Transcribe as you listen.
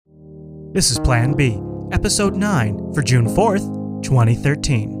This is Plan B, Episode 9 for June 4th,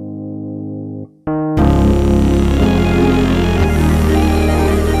 2013.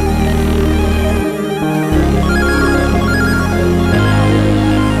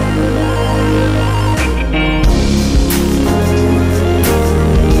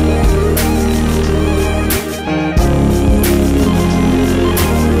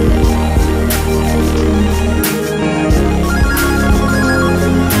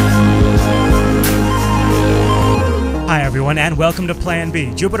 And welcome to Plan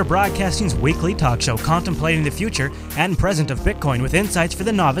B, Jupiter Broadcasting's weekly talk show contemplating the future and present of Bitcoin with insights for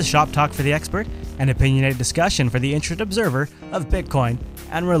the novice, shop talk for the expert, and opinionated discussion for the interested observer of Bitcoin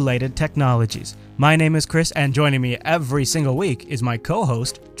and related technologies. My name is Chris, and joining me every single week is my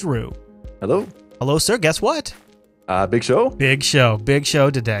co-host, Drew. Hello. Hello, sir. Guess what? Big show? Big show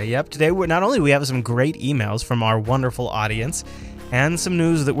today. Yep, today not only we have some great emails from our wonderful audience, and some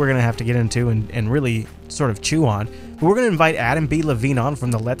news that we're going to have to get into and really sort of chew on. But we're going to invite Adam B. Levine on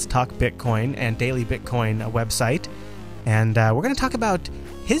from the Let's Talk Bitcoin and Daily Bitcoin website. And we're going to talk about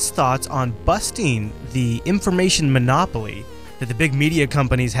his thoughts on busting the information monopoly that the big media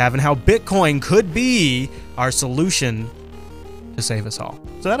companies have and how Bitcoin could be our solution to save us all.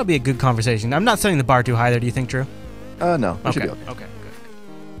 So that'll be a good conversation. I'm not setting the bar too high there, do you think, Drew? No. Okay. Okay.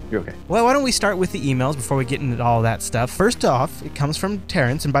 You're okay. Well, why don't we start with the emails before we get into all that stuff. First off, it comes from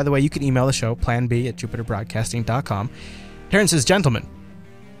Terrence, and by the way, you can email the show, planb@jupiterbroadcasting.com. Terrence says, "Gentlemen,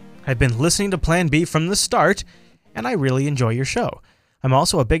 I've been listening to Plan B from the start, and I really enjoy your show. I'm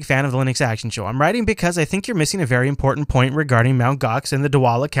also a big fan of the Linux Action Show. I'm writing because I think you're missing a very important point regarding Mt. Gox and the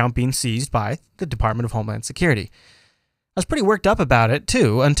Dwal account being seized by the Department of Homeland Security. I was pretty worked up about it,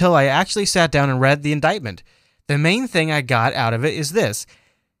 too, until I actually sat down and read the indictment. The main thing I got out of it is this.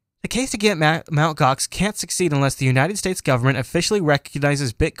 The case against Mt. Gox can't succeed unless the United States government officially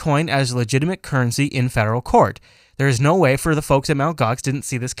recognizes Bitcoin as a legitimate currency in federal court. There is no way for the folks at Mt. Gox didn't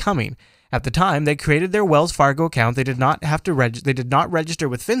see this coming. At the time they created their Wells Fargo account, they did not register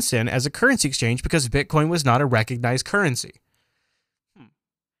with FinCEN as a currency exchange because Bitcoin was not a recognized currency."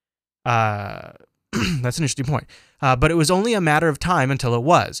 That's an interesting point. But it was only a matter of time until it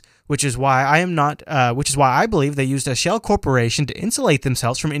was, which is why I believe they used a shell corporation to insulate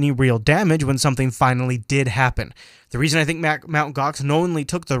themselves from any real damage when something finally did happen. The reason I think Mt. Gox knowingly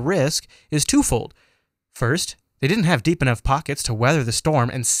took the risk is twofold. First, they didn't have deep enough pockets to weather the storm,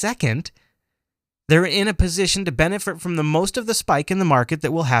 and second, they're in a position to benefit from the most of the spike in the market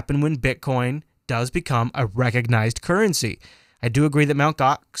that will happen when Bitcoin does become a recognized currency. I do agree that Mt.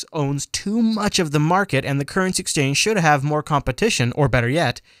 Gox owns too much of the market and the currency exchange should have more competition, or better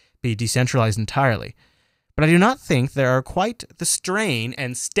yet, be decentralized entirely. But I do not think there are quite the strain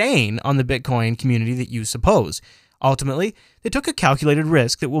and stain on the Bitcoin community that you suppose. Ultimately, they took a calculated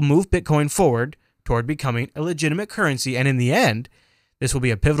risk that will move Bitcoin forward toward becoming a legitimate currency, and in the end, this will be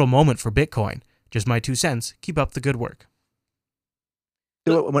a pivotal moment for Bitcoin. Just my 2 cents. Keep up the good work.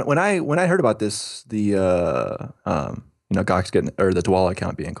 So when I heard about this, Gox getting, or the Dwal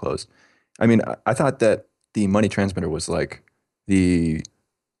account being closed, I mean, I thought that the money transmitter was like you're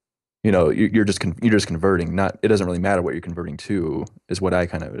just converting. Not, it doesn't really matter what you're converting to, is what I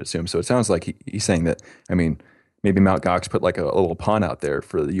kind of assume. So it sounds like he's saying that. I mean, maybe Mt. Gox put like a little pawn out there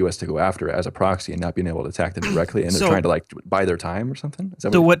for the U.S. to go after as a proxy and not being able to attack them directly, and they're trying to like buy their time or something. Is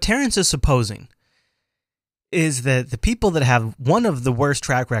that what Terrence is supposing is that the people that have one of the worst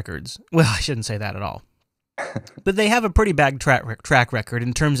track records, well, I shouldn't say that at all, but they have a pretty bad track record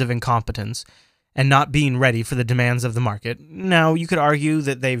in terms of incompetence and not being ready for the demands of the market. Now, you could argue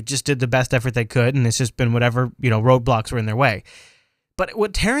that they just did the best effort they could, and it's just been whatever, roadblocks were in their way. But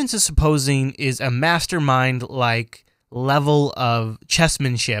what Terrence is supposing is a mastermind-like level of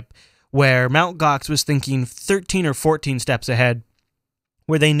chessmanship where Mt. Gox was thinking 13 or 14 steps ahead,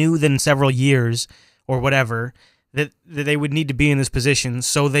 where they knew that in several years or whatever that they would need to be in this position,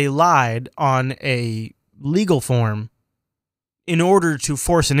 so they lied on a legal form in order to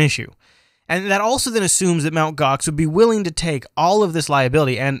force an issue. And that also then assumes that Mt. Gox would be willing to take all of this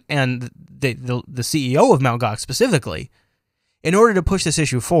liability and the CEO of Mt. Gox specifically in order to push this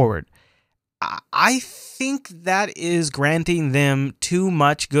issue forward. I think that is granting them too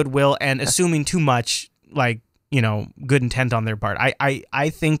much goodwill and assuming too much good intent on their part. I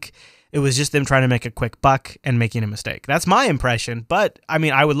think it was just them trying to make a quick buck and making a mistake. That's my impression, but I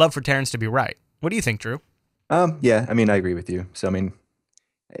mean, I would love for Terrence to be right. What do you think, Drew? Yeah, I mean, I agree with you. So, I mean,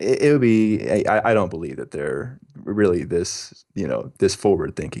 it would be, I don't believe that they're really this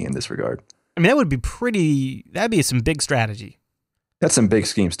forward thinking in this regard. I mean, that'd be some big strategy. That's some big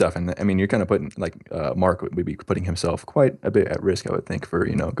scheme stuff. And I mean, you're kind of putting like Mark would be putting himself quite a bit at risk, I would think, for,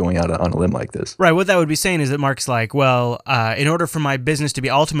 going out on a limb like this. Right. What that would be saying is that Mark's like, well, in order for my business to be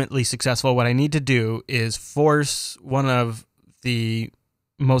ultimately successful, what I need to do is force one of the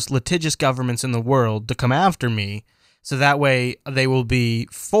most litigious governments in the world to come after me. So that way they will be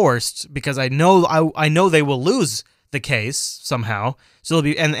forced, because I know they will lose the case somehow. So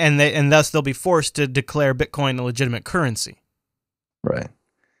they'll be and thus they'll be forced to declare Bitcoin a legitimate currency. Right.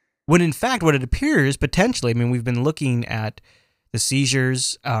 When in fact, what it appears potentially, I mean, we've been looking at the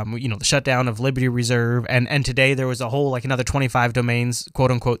seizures, the shutdown of Liberty Reserve, and today there was a whole, like, another 25 domains, quote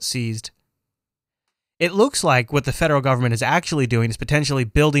unquote, seized. It looks like what the federal government is actually doing is potentially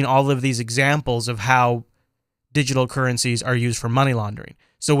building all of these examples of how digital currencies are used for money laundering.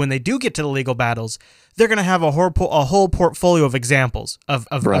 So when they do get to the legal battles, they're going to have a whole portfolio of examples of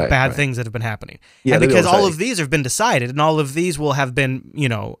bad things that have been happening. Yeah, and because all of these have been decided, and all of these will have been,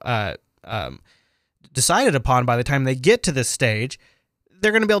 decided upon by the time they get to this stage,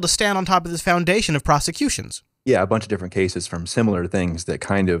 they're going to be able to stand on top of this foundation of prosecutions. Yeah, a bunch of different cases from similar things that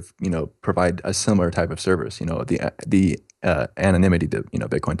kind of, provide a similar type of service. The anonymity that,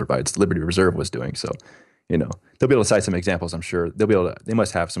 Bitcoin provides, Liberty Reserve was doing. So, they'll be able to cite some examples, I'm sure. They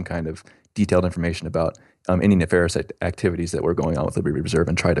must have some kind of detailed information about any nefarious activities that were going on with Liberty Reserve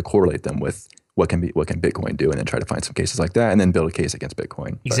and try to correlate them with what can Bitcoin do, and then try to find some cases like that and then build a case against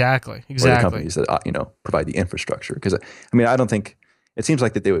Bitcoin. Exactly. Or the companies that, provide the infrastructure. Because, I don't think, it seems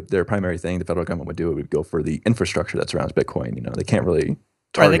like that their primary thing the federal government would do would go for the infrastructure that surrounds Bitcoin. They can't really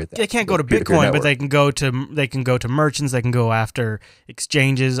target that. They can't go to Bitcoin, but they can go to merchants. They can go after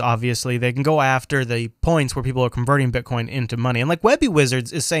exchanges. Obviously, they can go after the points where people are converting Bitcoin into money. And like Webby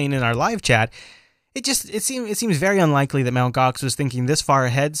Wizards is saying in our live chat, it seems very unlikely that Mt. Gox was thinking this far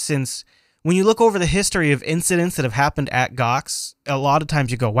ahead, since when you look over the history of incidents that have happened at Gox, a lot of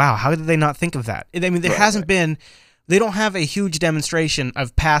times you go, wow, how did they not think of that? I mean, there hasn't been. They don't have a huge demonstration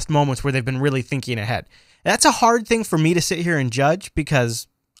of past moments where they've been really thinking ahead. That's a hard thing for me to sit here and judge, because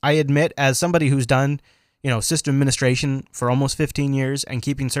I admit, as somebody who's done, system administration for almost 15 years and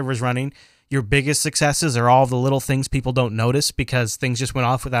keeping servers running, your biggest successes are all the little things people don't notice because things just went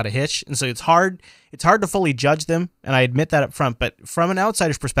off without a hitch. And so it's hard to fully judge them, and I admit that up front. But from an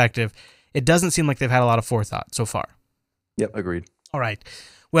outsider's perspective, it doesn't seem like they've had a lot of forethought so far. Yep, agreed. All right.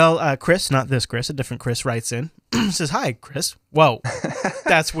 Well, Chris, not this Chris, a different Chris, writes in, says, hi, Chris. Whoa,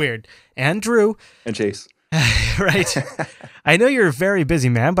 that's weird. And Drew. And Chase. Right. I know you're a very busy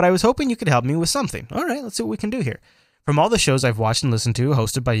man, but I was hoping you could help me with something. All right, let's see what we can do here. From all the shows I've watched and listened to,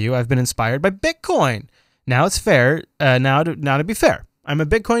 hosted by you, I've been inspired by Bitcoin. Now it's fair. Now to be fair, I'm a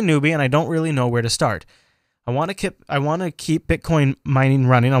Bitcoin newbie and I don't really know where to start. I want to keep Bitcoin mining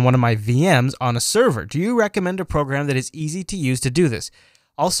running on one of my VMs on a server. Do you recommend a program that is easy to use to do this?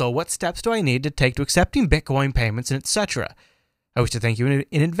 Also, what steps do I need to take to accepting Bitcoin payments and etc.? I wish to thank you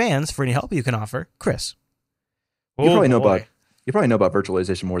in advance for any help you can offer, Chris. You probably know about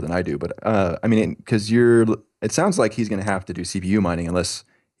virtualization more than I do, but because it sounds like he's going to have to do CPU mining unless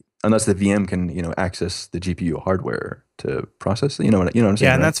the VM can access the GPU hardware to process. You know what I'm saying?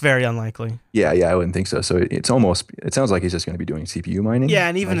 Yeah, and right? that's very unlikely. Yeah, I wouldn't think so. So it sounds like he's just going to be doing CPU mining. Yeah,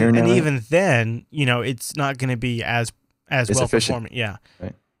 and even then, it's not going to be as well performing. Yeah,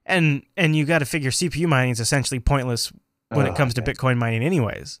 right. And you got to figure CPU mining is essentially pointless when it comes to Bitcoin mining,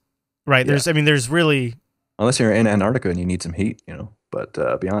 anyways. Right? Yeah. There's really, unless you're in Antarctica and you need some heat,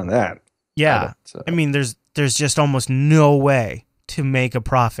 But beyond that, yeah. There's just almost no way to make a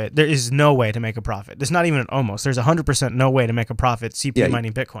profit. There is no way to make a profit. There's not even an almost. There's 100% no way to make a profit CPU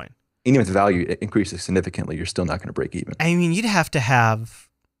mining Bitcoin. Even if the value increases significantly, you're still not going to break even. I mean, you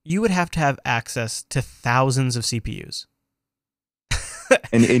would have to have access to thousands of CPUs.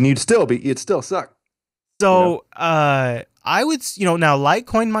 and it'd still suck. So, I would, now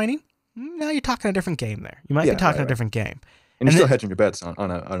Litecoin mining, now you're talking a different game there. You might be talking a different game. And you're still hedging your bets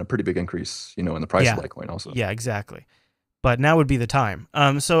on a pretty big increase, in the price of Litecoin also. Yeah, exactly. But now would be the time.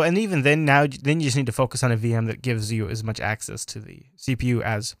 And even then, then you just need to focus on a VM that gives you as much access to the CPU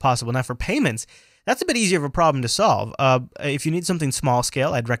as possible. Now for payments, that's a bit easier of a problem to solve. If you need something small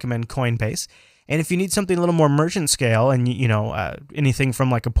scale, I'd recommend Coinbase. And if you need something a little more merchant scale, and anything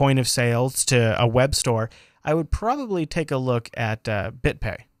from like a point of sales to a web store, I would probably take a look at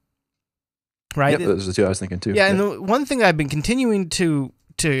BitPay. Right? Yep, those are the two I was thinking too. Yeah, and the one thing I've been continuing to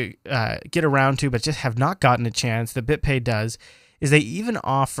get around to, but just have not gotten a chance, that BitPay does, is they even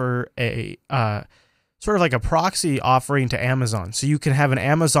offer a sort of like a proxy offering to Amazon. So you can have an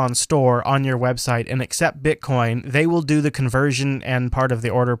Amazon store on your website and accept Bitcoin. They will do the conversion and part of the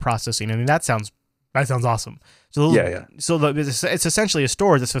order processing. I mean, that sounds That sounds awesome. So, Yeah, it's essentially a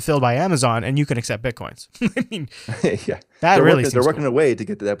store that's fulfilled by Amazon, and you can accept bitcoins. I mean, yeah. that really They're seems working cool. a way to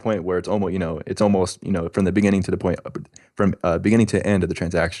get to that point where it's almost from the beginning to the point, from beginning to end of the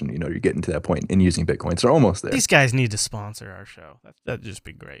transaction. You're getting to that point in using Bitcoin. So they're almost there. These guys need to sponsor our show. That'd just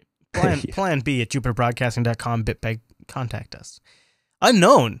be great. Plan Yeah. Plan B at jupiterbroadcasting.com. BitPay, contact us.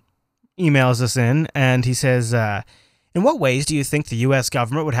 Unknown emails us in, and he says, in what ways do you think the U.S.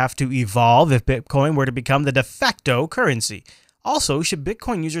 government would have to evolve if Bitcoin were to become the de facto currency? Also, should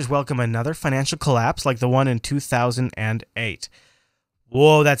Bitcoin users welcome another financial collapse like the one in 2008?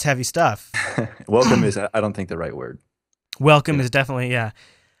 Whoa, that's heavy stuff. Welcome is, I don't think, the right word. Welcome is definitely, yeah.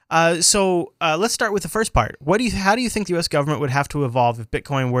 So let's start with the first part. How do you think the U.S. government would have to evolve if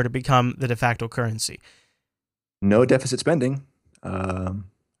Bitcoin were to become the de facto currency? No deficit spending.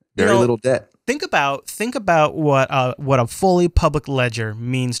 Very little debt. Think about what a fully public ledger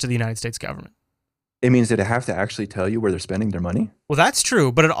means to the United States government. It means that they have to actually tell you where they're spending their money. Well, that's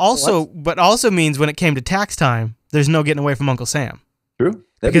true, but it also means when it came to tax time, there's no getting away from Uncle Sam. True,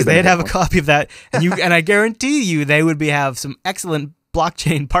 because they'd have a copy of that, and I guarantee you they would have some excellent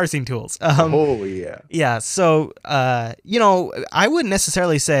blockchain parsing tools. Oh yeah, yeah. So I wouldn't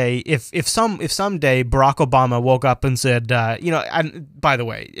necessarily say if someday Barack Obama woke up and said, and by the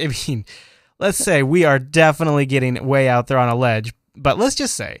way, I mean, let's say we are definitely getting way out there on a ledge, but let's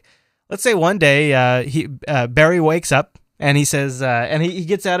say one day Barry wakes up and he says, and he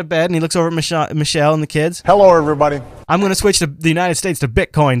gets out of bed and he looks over at Michelle and the kids. Hello, everybody. I'm going to switch the United States to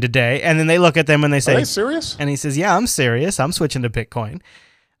Bitcoin today. And then they look at them and they say, "Are they serious?" And he says, "Yeah, I'm serious. I'm switching to Bitcoin."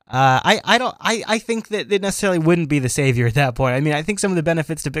 I think that it necessarily wouldn't be the savior at that point. I mean, I think some of the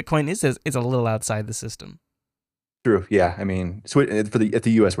benefits to Bitcoin is a little outside the system. True. Yeah. I mean, if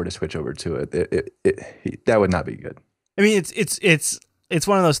the U.S. were to switch over to it, that would not be good. I mean, it's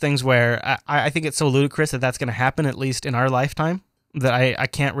one of those things where I think it's so ludicrous that that's going to happen, at least in our lifetime, that I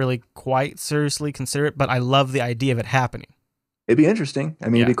can't really quite seriously consider it, but I love the idea of it happening. It'd be interesting. I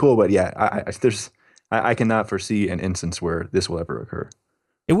mean, It'd be cool, but yeah, I cannot foresee an instance where this will ever occur.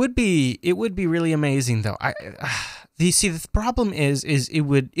 It would be really amazing, though. You see, the problem is it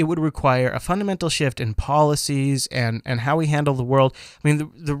would require a fundamental shift in policies and how we handle the world. I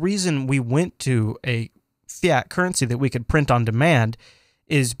mean, the reason we went to a fiat currency that we could print on demand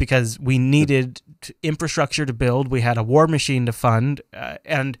is because we needed infrastructure to build, we had a war machine to fund,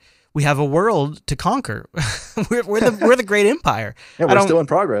 and we have a world to conquer. we're the great empire. Yeah, we're still in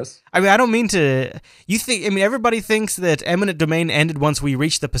progress. I mean, I don't mean to. Everybody thinks that eminent domain ended once we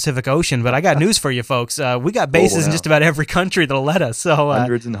reached the Pacific Ocean, but I got news for you, folks. We got bases in just about every country that'll let us. So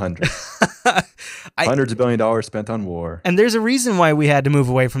hundreds and hundreds, hundreds of $1 billion spent on war. And there's a reason why we had to move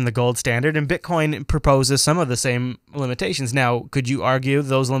away from the gold standard, and Bitcoin proposes some of the same limitations. Now, could you argue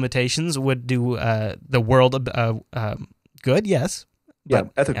those limitations would do the world good? Yes. Yeah,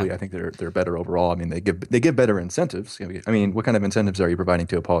 ethically, I think they're better overall. I mean, they give better incentives. I mean, what kind of incentives are you providing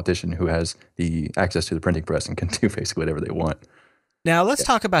to a politician who has the access to the printing press and can do basically whatever they want? Now, let's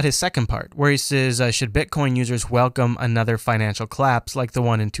talk about his second part, where he says, should Bitcoin users welcome another financial collapse like the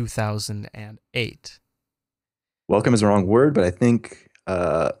one in 2008? Welcome is the wrong word, but I think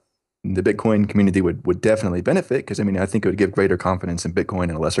the Bitcoin community would definitely benefit because, I mean, I think it would give greater confidence in Bitcoin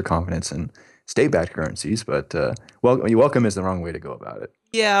and lesser confidence in state-backed currencies. But welcome is the wrong way to go about it.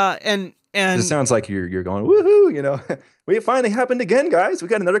 Yeah, and it sounds like you're going, woohoo, it finally happened again, guys. We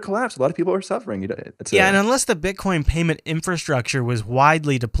got another collapse. A lot of people are suffering. And unless the Bitcoin payment infrastructure was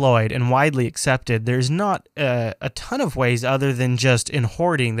widely deployed and widely accepted, there's not a ton of ways other than just in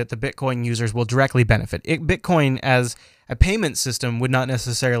hoarding that the Bitcoin users will directly benefit. Bitcoin as a payment system would not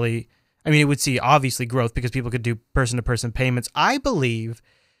necessarily, it would see obviously growth because people could do person-to-person payments. I believe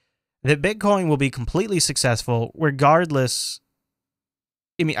that Bitcoin will be completely successful regardless.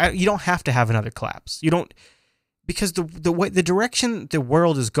 You don't have to have another collapse. You don't, because the way the direction the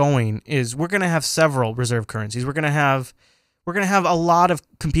world is going is we're going to have several reserve currencies. We're going to have a lot of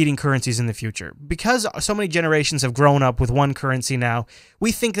competing currencies in the future because so many generations have grown up with one currency now.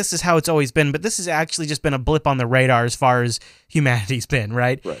 We think this is how it's always been, but this has actually just been a blip on the radar as far as humanity's been,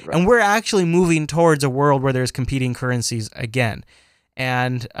 right? Right. And we're actually moving towards a world where there's competing currencies again.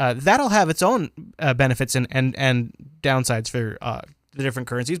 And that'll have its own benefits and downsides for the different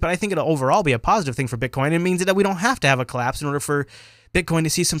currencies, but I think it'll overall be a positive thing for Bitcoin. It means that we don't have to have a collapse in order for Bitcoin to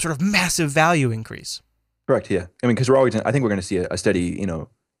see some sort of massive value increase. Correct. Yeah. Because I think we're going to see a steady,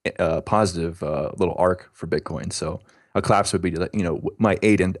 positive little arc for Bitcoin. So a collapse would be, might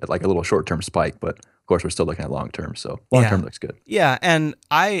aid in like a little short-term spike, but of course we're still looking at long-term. So long-term looks good. Yeah. And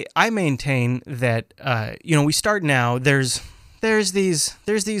I maintain that, we start now, there's there's these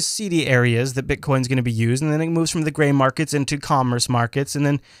seedy areas that Bitcoin's going to be used, and then it moves from the gray markets into commerce markets, and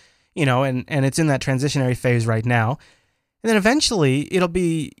then, and it's in that transitionary phase right now. And then eventually it'll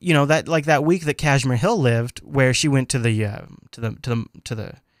be, that like that week that Kashmir Hill lived, where she went to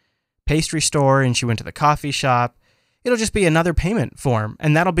the pastry store and she went to the coffee shop. It'll just be another payment form,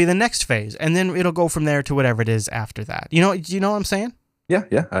 and that'll be the next phase, and then it'll go from there to whatever it is after that. Do you know what I'm saying? Yeah,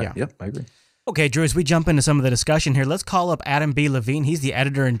 I agree. Okay, Drew, as we jump into some of the discussion here, let's call up Adam B. Levine. He's the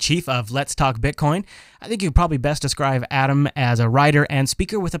editor-in-chief of Let's Talk Bitcoin. I think you could probably best describe Adam as a writer and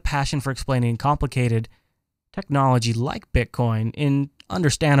speaker with a passion for explaining complicated technology like Bitcoin in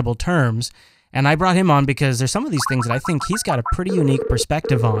understandable terms. And I brought him on because there's some of these things that I think he's got a pretty unique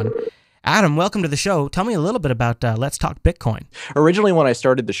perspective on. Adam, welcome to the show. Tell me a little bit about Let's Talk Bitcoin. Originally, when I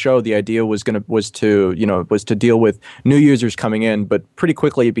started the show, the idea was to deal with new users coming in, but pretty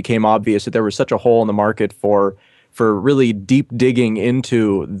quickly it became obvious that there was such a hole in the market for really deep digging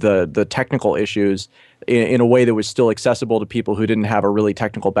into the technical issues in a way that was still accessible to people who didn't have a really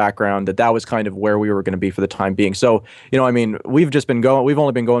technical background, that was kind of where we were going to be for the time being. So, we've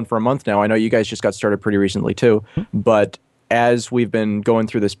only been going for a month now. I know you guys just got started pretty recently too, but as we've been going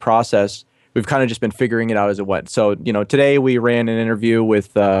through this process, we've kind of just been figuring it out as it went. So, today we ran an interview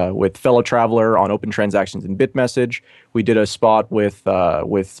with Fellow Traveler on open transactions in BitMessage. We did a spot with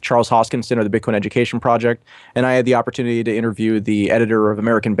Charles Hoskinson of the Bitcoin Education Project, and I had the opportunity to interview the editor of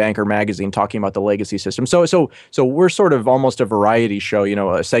American Banker magazine talking about the legacy system. So we're sort of almost a variety show,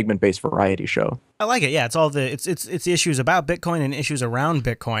 a segment-based variety show. I like it. Yeah, it's all it's the issues about Bitcoin and issues around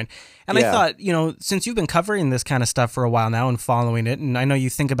Bitcoin. And I thought, since you've been covering this kind of stuff for a while now and following it, and I know you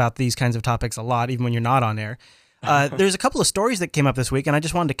think about these kinds of topics a lot, even when you're not on air, there's a couple of stories that came up this week, and I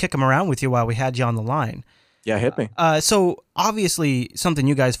just wanted to kick them around with you while we had you on the line. Yeah, hit me. So obviously something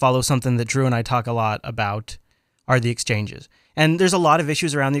you guys follow, something that Drew and I talk a lot about, are the exchanges. And there's a lot of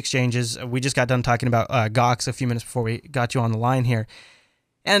issues around the exchanges. We just got done talking about Gox a few minutes before we got you on the line here.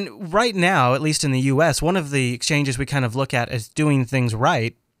 And right now, at least in the U.S., one of the exchanges we kind of look at as doing things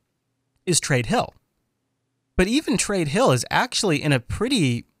right is Trade Hill. But even Trade Hill is actually in a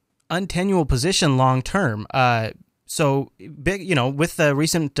pretty untenable position long term. So big, with the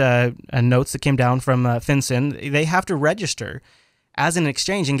recent notes that came down from FinCEN, they have to register as an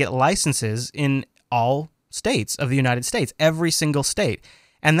exchange and get licenses in all states of the United States, every single state.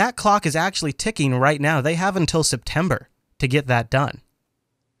 And that clock is actually ticking right now. They have until September to get that done.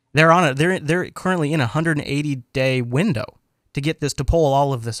 They're currently in a 180-day window to pull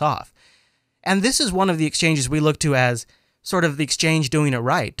all of this off. And this is one of the exchanges we look to as sort of the exchange doing it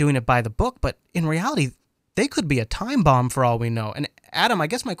right, doing it by the book. But in reality, they could be a time bomb for all we know. And Adam, I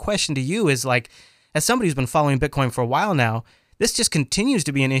guess my question to you is, as somebody who's been following Bitcoin for a while now, this just continues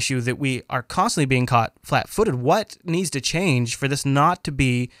to be an issue that we are constantly being caught flat-footed. What needs to change for this not to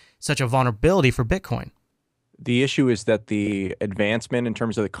be such a vulnerability for Bitcoin? The issue is that the advancement in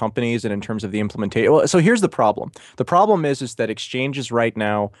terms of the companies and in terms of the implementation. Well, so here's the problem. The problem is that exchanges right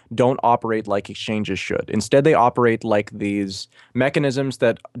now don't operate like exchanges should. Instead, they operate like these mechanisms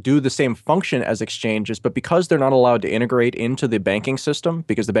that do the same function as exchanges, but because they're not allowed to integrate into the banking system,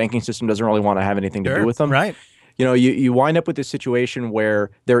 because the banking system doesn't really want to have anything to do with them. Right. You wind up with this situation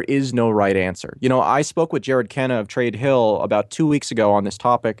where there is no right answer. I spoke with Jared Kenna of Trade Hill about 2 weeks ago on this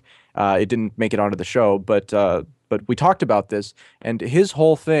topic. It didn't make it onto the show, but we talked about this, and his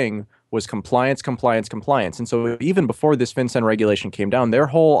whole thing was compliance, compliance, compliance. And so even before this FinCEN regulation came down, their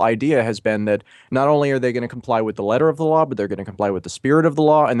whole idea has been that not only are they going to comply with the letter of the law, but they're going to comply with the spirit of the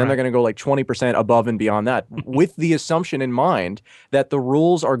law, and then they're going to go like 20% above and beyond that, with the assumption in mind that the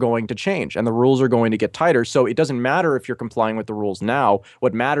rules are going to change and the rules are going to get tighter. So it doesn't matter if you're complying with the rules now.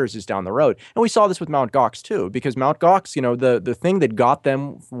 What matters is down the road. And we saw this with Mt. Gox too, because Mt. Gox, the thing that got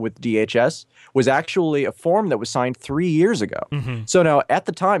them with DHS was actually a form that was signed 3 years ago. Mm-hmm. So now at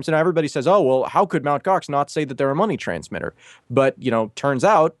the time, so now everybody says, oh, well, how could Mt. Gox not say that they're a money transmitter? But, turns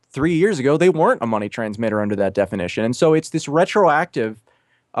out 3 years ago, they weren't a money transmitter under that definition. And so it's this retroactive,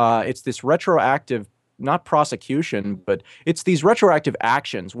 not prosecution, but it's these retroactive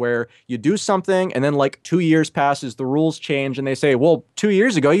actions where you do something and then like 2 years passes, the rules change, and they say, well, 2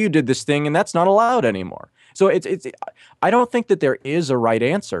 years ago you did this thing and that's not allowed anymore. So I don't think that there is a right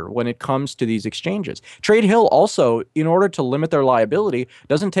answer when it comes to these exchanges. Trade Hill also, in order to limit their liability,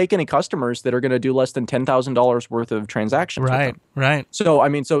 doesn't take any customers that are going to do less than $10,000 worth of transactions. Right.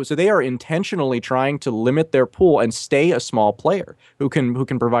 So so they are intentionally trying to limit their pool and stay a small player who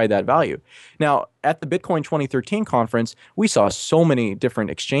can provide that value. Now, at the Bitcoin 2013 conference, we saw so many different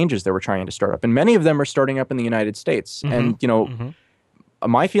exchanges that were trying to start up, and many of them are starting up in the United States. Mm-hmm. And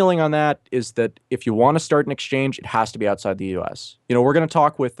My feeling on that is that if you want to start an exchange, it has to be outside the U.S. We're going to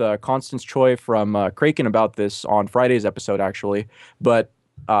talk with Constance Choi from Kraken about this on Friday's episode, actually, but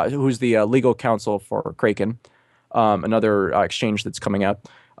who's the legal counsel for Kraken, another exchange that's coming up.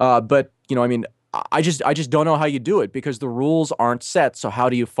 But I mean, I just don't know how you do it because the rules aren't set. So how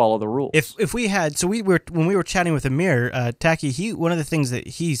do you follow the rules? If we had, so we were when we were chatting with Amir Taki, one of the things that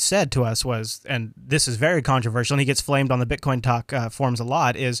he said to us was, and this is very controversial, and he gets flamed on the Bitcoin Talk forums a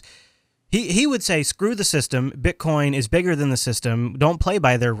lot, is he would say, screw the system. Bitcoin is bigger than the system. Don't play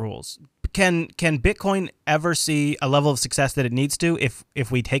by their rules. Can Bitcoin ever see a level of success that it needs to if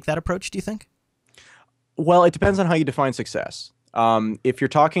we take that approach? Do you think? Well, it depends on how you define success. If you're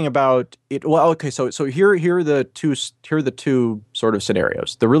talking about it, well, okay, so here are the two sort of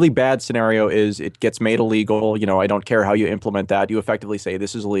scenarios. The really bad scenario is it gets made illegal. I don't care how you implement that. You effectively say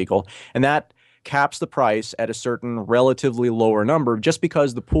this is illegal, and that caps the price at a certain relatively lower number just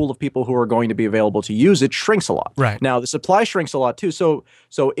because the pool of people who are going to be available to use it shrinks a lot. Right. Now, the supply shrinks a lot too. So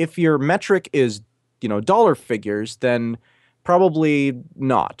if your metric is, dollar figures, then probably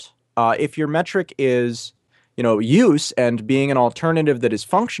not. If your metric is use and being an alternative that is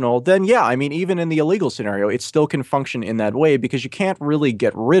functional, then yeah, I mean, even in the illegal scenario, it still can function in that way because you can't really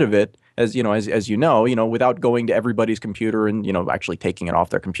get rid of it as without going to everybody's computer and, actually taking it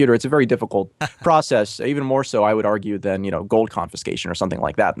off their computer. It's a very difficult process, even more so, I would argue, than, gold confiscation or something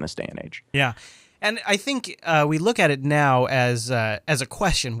like that in this day and age. Yeah. And I think we look at it now as a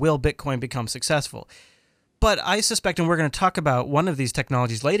question, will Bitcoin become successful? But I suspect, and we're going to talk about one of these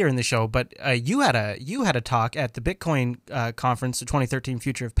technologies later in the show, but you had a talk at the Bitcoin conference, the 2013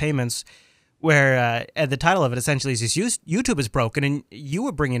 Future of Payments, where the title of it essentially is YouTube is broken, and you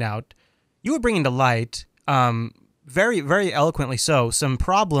were bringing to light, very, very eloquently so, some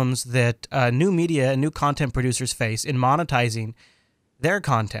problems that new media and new content producers face in monetizing their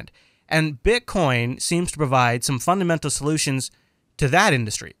content. And Bitcoin seems to provide some fundamental solutions to that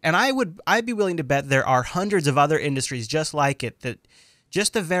industry. And I'd be willing to bet there are hundreds of other industries just like it, that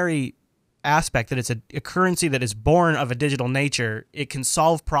just the very aspect that it's a currency that is born of a digital nature, it can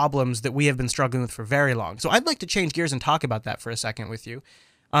solve problems that we have been struggling with for very long. So I'd like to change gears and talk about that for a second with you.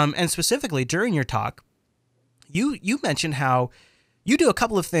 And specifically during your talk, you mentioned how you do a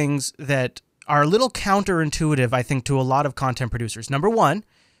couple of things that are a little counterintuitive, I think, to a lot of content producers. Number one,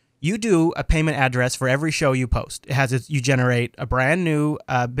 you do a payment address for every show you post. You generate a brand new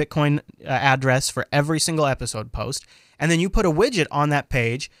Bitcoin address for every single episode post, and then you put a widget on that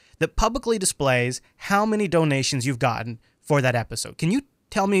page that publicly displays how many donations you've gotten for that episode. Can you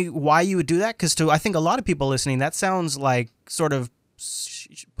tell me why you would do that? Because I think a lot of people listening, that sounds like sort of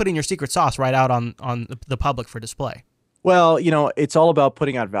putting your secret sauce right out on the public for display. Well, it's all about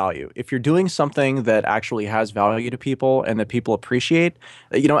putting out value. If you're doing something that actually has value to people and that people appreciate,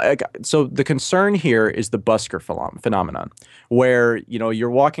 so the concern here is the busker phenomenon, where,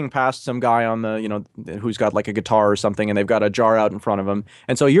 you're walking past some guy on the, who's got like a guitar or something, and they've got a jar out in front of them.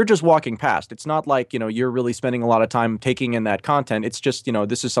 And so you're just walking past. It's not like, you're really spending a lot of time taking in that content. It's just,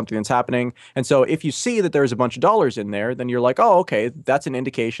 this is something that's happening. And so if you see that there's a bunch of dollars in there, then you're like, oh, okay, that's an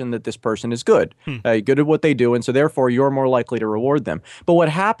indication that this person is good, good at what they do. And so therefore you're more likely to reward them. But what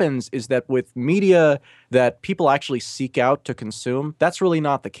happens is that with media that people actually seek out to consume, that's really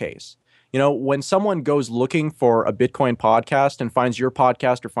not the case. When someone goes looking for a Bitcoin podcast and finds your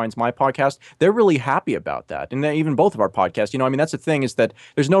podcast or finds my podcast, they're really happy about that. And even both of our podcasts, that's the thing, is that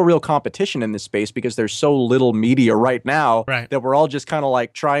there's no real competition in this space because there's so little media right now that we're all just kind of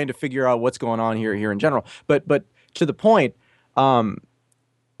like trying to figure out what's going on here in general. But to the point,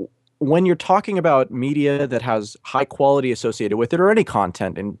 when you're talking about media that has high quality associated with it, or any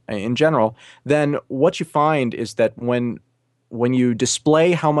content in general, then what you find is that when you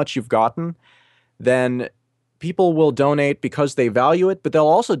display how much you've gotten, then people will donate because they value it, but they'll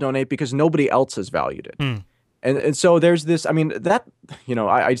also donate because nobody else has valued it. And so there's this,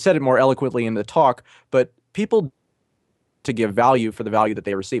 I said it more eloquently in the talk, but people to give value for the value that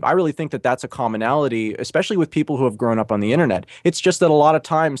they receive. I really think that that's a commonality, especially with people who have grown up on the internet. It's just that a lot of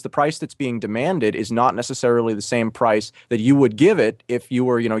times the price that's being demanded is not necessarily the same price that you would give it if you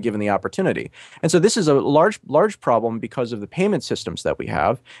were, given the opportunity. And so this is a large problem because of the payment systems that we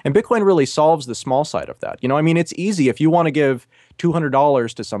have. And Bitcoin really solves the small side of that. It's easy if you want to give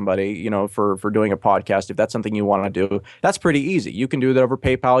 $200 to somebody, for doing a podcast. If that's something you want to do, that's pretty easy. You can do that over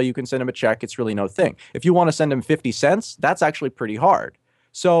PayPal. You can send them a check. It's really no thing. If you want to send them 50 cents, that's actually pretty hard.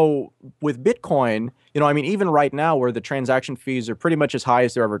 So with Bitcoin, even right now where the transaction fees are pretty much as high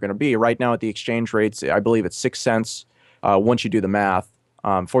as they're ever going to be, right now at the exchange rates, I believe it's 6 cents once you do the math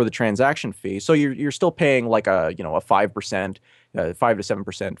for the transaction fee. So you're still paying like a 5% 5 to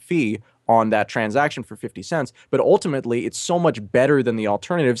 7% fee on that transaction for 50 cents. But ultimately, it's so much better than the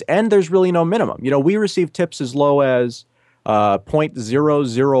alternatives, and there's really no minimum. We receive tips as low as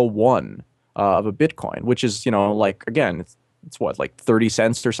 0.001 of a Bitcoin, which is, like, again, it's what, like 30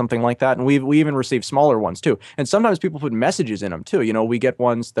 cents or something like that. And we even receive smaller ones too. And sometimes people put messages in them too. We get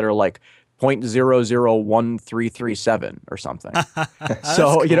ones that are like 0.001337 or something.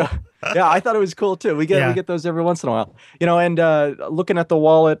 So, cool. yeah, I thought it was cool too. We get those every once in a while. And looking at the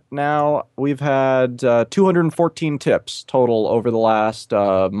wallet now, we've had 214 tips total over the last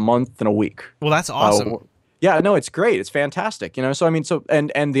month and a week. Well, that's awesome. Yeah, no, it's great. It's fantastic. So I mean,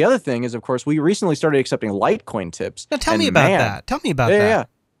 and the other thing is, of course, we recently started accepting Litecoin tips. Now tell me about that. Tell me about that. Yeah.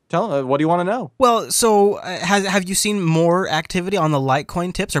 What do you want to know? Well, so have you seen more activity on the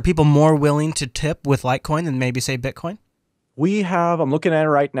Litecoin tips? Are people more willing to tip with Litecoin than maybe say Bitcoin? I'm looking at it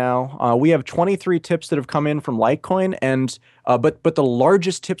right now. We have 23 tips that have come in from Litecoin, and but the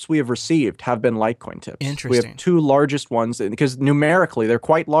largest tips we have received have been Litecoin tips. Interesting. We have two largest ones because numerically they're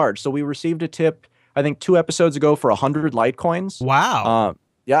quite large. So we received a tip, I think 2 episodes ago, for 100 Litecoins. Wow.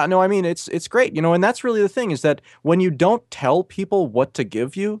 Yeah, no, I mean, it's great, and that's really the thing, is that when you don't tell people what to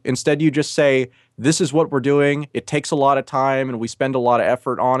give you, instead you just say, this is what we're doing. It takes a lot of time and we spend a lot of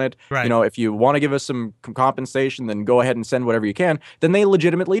effort on it. Right. If you want to give us some compensation, then go ahead and send whatever you can. Then they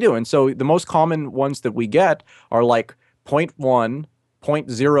legitimately do. And so the most common ones that we get are like 0.1,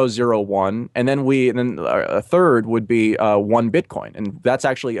 0.001, and then a third would be 1 Bitcoin, and that's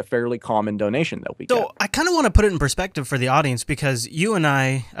actually a fairly common donation that we get. So I kind of want to put it in perspective for the audience, because you and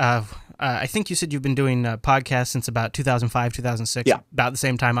I think you said you've been doing podcasts since about 2005, 2006, about the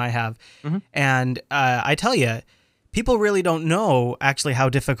same time I have, and I tell you, people really don't know actually how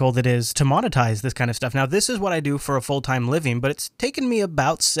difficult it is to monetize this kind of stuff. Now, this is what I do for a full-time living, but it's taken me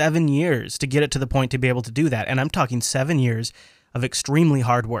about 7 years to get it to the point to be able to do that, and I'm talking 7 years of extremely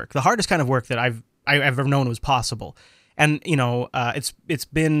hard work, the hardest kind of work that I've ever known was possible. And, it's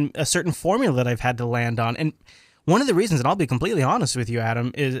been a certain formula that I've had to land on. And one of the reasons, and I'll be completely honest with you,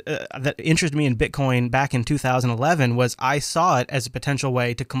 Adam, is that interested me in Bitcoin back in 2011 was I saw it as a potential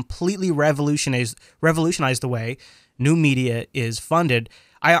way to completely revolutionize the way new media is funded.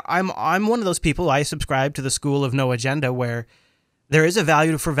 I'm one of those people, I subscribe to the school of no agenda, where there is a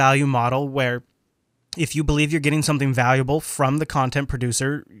value for value model where if you believe you're getting something valuable from the content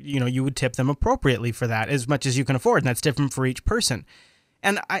producer, you would tip them appropriately for that as much as you can afford, and that's different for each person.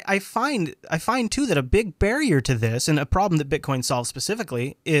 And I find too that a big barrier to this, and a problem that Bitcoin solves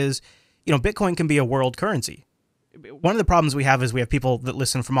specifically, is Bitcoin can be a world currency. One of the problems we have is we have people that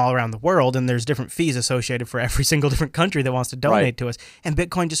listen from all around the world, and there's different fees associated for every single different country that wants to donate to us, and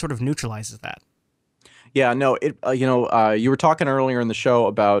Bitcoin just sort of neutralizes that. Yeah, no, you were talking earlier in the show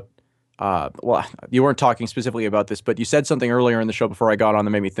about well, you weren't talking specifically about this, but you said something earlier in the show before I got on that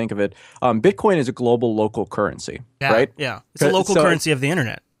made me think of it. Bitcoin is a global local currency, right? Yeah, it's a local currency of the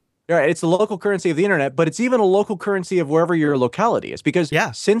internet. Right, it's the local currency of the internet, but it's even a local currency of wherever your locality is, because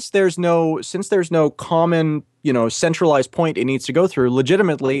since there's no common, centralized point it needs to go through,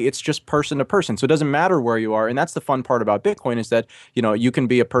 legitimately it's just person to person. So it doesn't matter where you are, and that's the fun part about Bitcoin, is that you can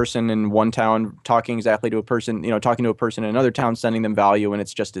be a person in one town talking exactly to a person, talking to a person in another town, sending them value, and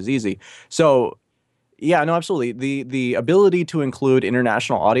it's just as easy. So yeah, no, absolutely. The ability to include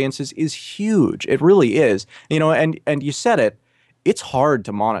international audiences is huge. It really is. And you said it. It's hard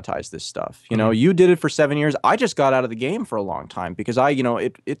to monetize this stuff. You did it for 7 years. I just got out of the game for a long time because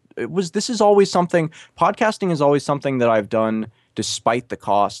this is always something, podcasting is always something that I've done despite the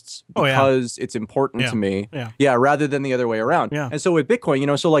costs because it's important to me. Yeah, rather than the other way around. Yeah. And so with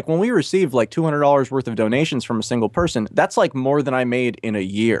Bitcoin, so like when we received like $200 worth of donations from a single person, that's like more than I made in a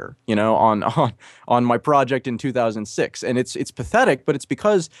year, on my project in 2006. And it's pathetic, but it's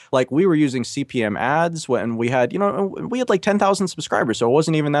because like we were using CPM ads when we had like 10,000 subscribers. So it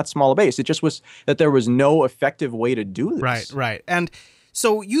wasn't even that small a base. It just was that there was no effective way to do this. Right. And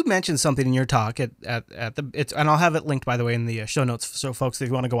so you mentioned something in your talk and I'll have it linked, by the way, in the show notes. So folks, if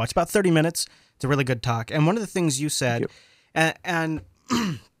you want to go watch, it's about 30 minutes. It's a really good talk. And one of the things you said, and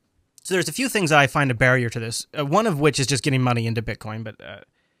so there's a few things that I find a barrier to this. One of which is just getting money into Bitcoin, but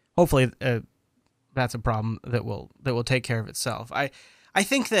hopefully that's a problem that will take care of itself. I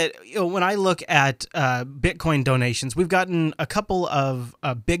think that when I look at Bitcoin donations, we've gotten a couple of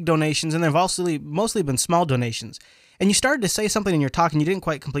big donations, and they've also mostly been small donations. And you started to say something in your talk, and you didn't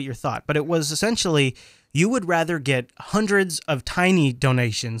quite complete your thought, but it was essentially you would rather get hundreds of tiny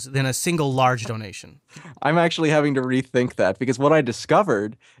donations than a single large donation. I'm actually having to rethink that, because what I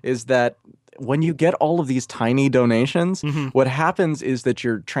discovered is that when you get all of these tiny donations, what happens is that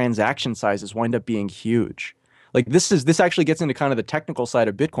your transaction sizes wind up being huge. Like this actually gets into kind of the technical side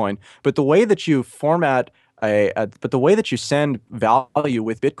of Bitcoin, but the way that you format but the way that you send value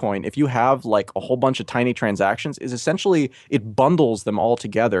with Bitcoin, if you have like a whole bunch of tiny transactions, is essentially it bundles them all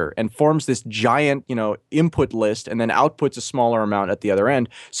together and forms this giant, input list and then outputs a smaller amount at the other end.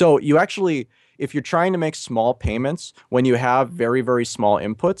 So you actually, if you're trying to make small payments when you have very, very small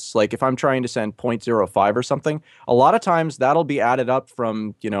inputs, like if I'm trying to send 0.05 or something, a lot of times that'll be added up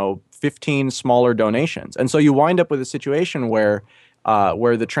from, 15 smaller donations. And so you wind up with a situation where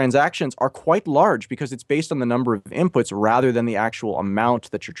the transactions are quite large because it's based on the number of inputs rather than the actual amount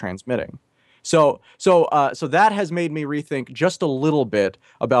that you're transmitting. So that has made me rethink just a little bit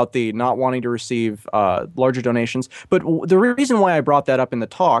about the not wanting to receive larger donations. But the reason why I brought that up in the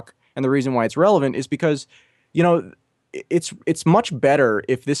talk and the reason why it's relevant is because, it's much better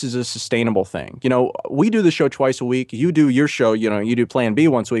if this is a sustainable thing. We do the show twice a week. You do your show, you do Plan B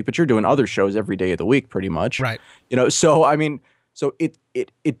once a week, but you're doing other shows every day of the week pretty much. Right. So I mean, so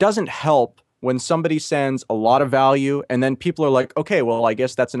it doesn't help when somebody sends a lot of value and then people are like, okay, well, I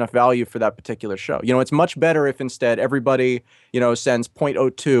guess that's enough value for that particular show. It's much better if instead everybody, sends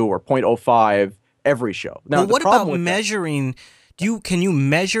 0.02 or 0.05 every show. Now, but what about measuring? Can you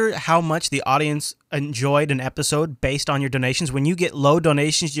measure how much the audience enjoyed an episode based on your donations? When you get low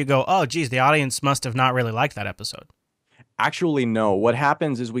donations, you go, oh, geez, the audience must have not really liked that episode. Actually, no. What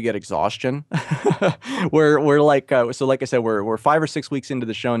happens is we get exhaustion. we're like, so like I said, we're 5 or 6 weeks into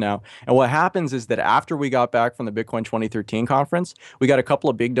the show now. And what happens is that after we got back from the Bitcoin 2013 conference, we got a couple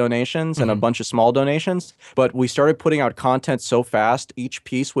of big donations and a bunch of small donations, but we started putting out content so fast, each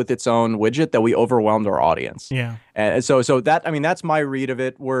piece with its own widget, that we overwhelmed our audience. Yeah. And so that, I mean, that's my read of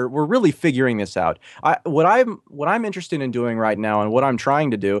it. We're really figuring this out. What I'm interested in doing right now and what I'm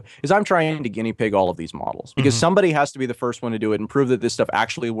trying to do is I'm trying to guinea pig all of these models because somebody has to be the first one to do it and prove that this stuff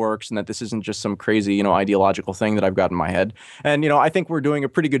actually works and that this isn't just some crazy, ideological thing that I've got in my head. And, I think we're doing a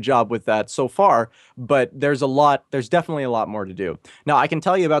pretty good job with that so far, but there's definitely a lot more to do. Now, I can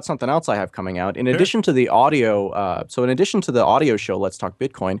tell you about something else I have coming out. In addition to the audio, in addition to the audio show, Let's Talk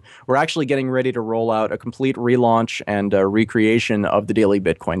Bitcoin, we're actually getting ready to roll out a complete relaunch and recreation of the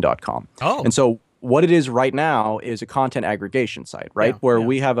dailybitcoin.com. Oh. And so what it is right now is a content aggregation site, right? Where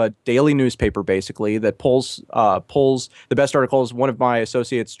we have a daily newspaper basically that pulls the best articles. One of my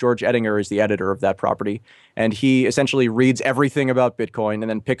associates, George Ettinger, is the editor of that property. And he essentially reads everything about Bitcoin and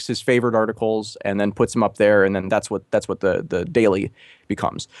then picks his favorite articles and then puts them up there. And then that's what the daily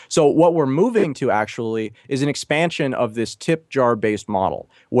becomes. So what we're moving to actually is an expansion of this tip jar based model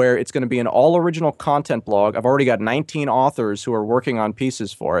where it's going to be an all original content blog. I've already got 19 authors who are working on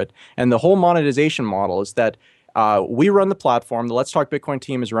pieces for it. And the whole monetization model is that we run the platform. The Let's Talk Bitcoin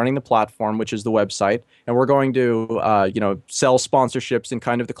team is running the platform, which is the website, and we're going to, sell sponsorships in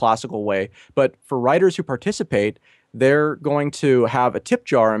kind of the classical way. But for writers who participate, they're going to have a tip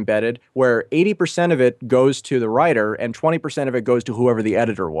jar embedded where 80% of it goes to the writer and 20% of it goes to whoever the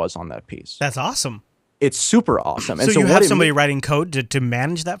editor was on that piece. That's awesome. It's super awesome. And so you have somebody writing code to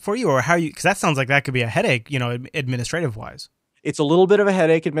manage that for you, or how you? Because that sounds like that could be a headache, administrative wise. It's a little bit of a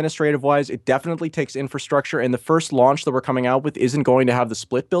headache administrative-wise. It definitely takes infrastructure, and the first launch that we're coming out with isn't going to have the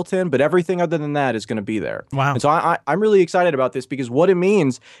split built in, but everything other than that is going to be there. Wow. And so I'm really excited about this because what it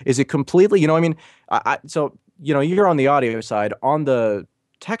means is it completely, you're on the audio side. On the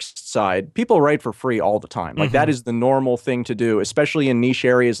text side, people write for free all the time. Like that is the normal thing to do, especially in niche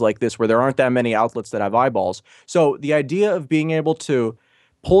areas like this where there aren't that many outlets that have eyeballs. So the idea of being able to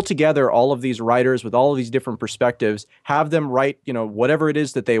pull together all of these writers with all of these different perspectives, have them write, whatever it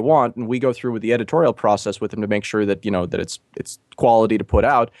is that they want, and we go through with the editorial process with them to make sure that, that it's quality to put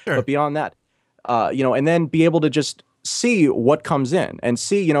out. Sure. But beyond that, and then be able to just see what comes in and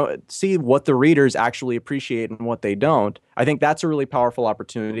see what the readers actually appreciate and what they don't. I think that's a really powerful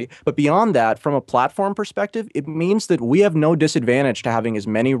opportunity. But beyond that, from a platform perspective, it means that we have no disadvantage to having as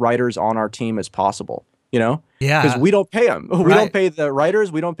many writers on our team as possible. Yeah, because we don't pay them. We don't pay the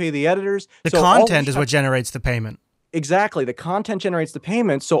writers. We don't pay the editors. The content is what generates the payment. Exactly. The content generates the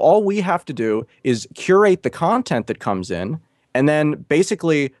payment. So all we have to do is curate the content that comes in. And then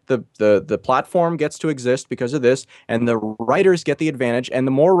basically the platform gets to exist because of this. And the writers get the advantage. And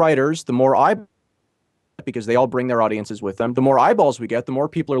the more writers, the more eyeballs, because they all bring their audiences with them. The more eyeballs we get, the more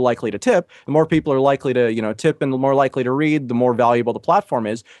people are likely to tip. The more people are likely to, tip, and the more likely to read, the more valuable the platform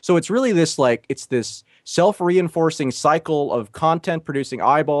is. So it's really this this self-reinforcing cycle of content producing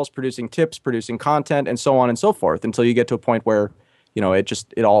eyeballs, producing tips, producing content, and so on and so forth until you get to a point where,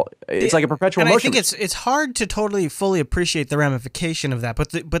 it's like a perpetual motion. And I think it's hard to totally fully appreciate the ramification of that,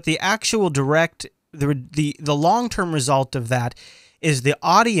 but the actual the long-term result of that is the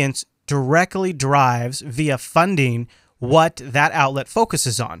audience directly drives via funding what that outlet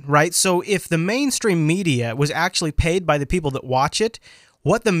focuses on, right? So if the mainstream media was actually paid by the people that watch it,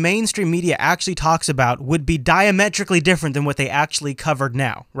 what the mainstream media actually talks about would be diametrically different than what they actually covered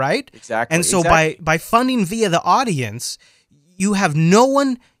now, right? Exactly. And so by funding via the audience, you have no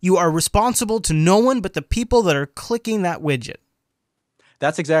one, you are responsible to no one but the people that are clicking that widget.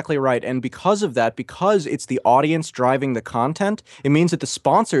 That's exactly right. And because of that, because it's the audience driving the content, it means that the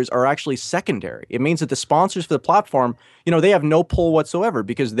sponsors are actually secondary. It means that the sponsors for the platform, they have no pull whatsoever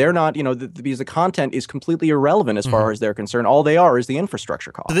because they're not, because the content is completely irrelevant as far as they're concerned. All they are is the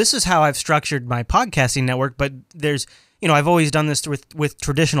infrastructure cost. So this is how I've structured my podcasting network, but there's, I've always done this with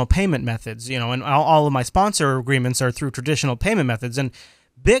traditional payment methods, and all of my sponsor agreements are through traditional payment methods. And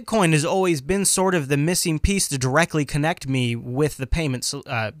Bitcoin has always been sort of the missing piece to directly connect me with the payment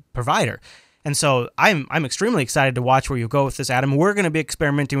provider. And so I'm extremely excited to watch where you go with this, Adam. We're going to be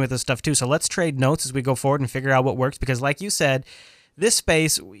experimenting with this stuff too. So let's trade notes as we go forward and figure out what works. Because like you said, this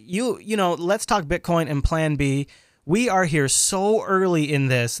space, let's talk Bitcoin and Plan B. We are here so early in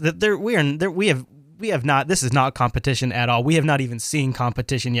this that we have not, this is not competition at all. We have not even seen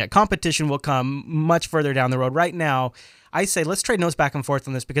competition yet. Competition will come much further down the road. Right now, I say let's trade notes back and forth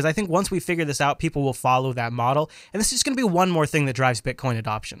on this because I think once we figure this out, people will follow that model. And this is just going to be one more thing that drives Bitcoin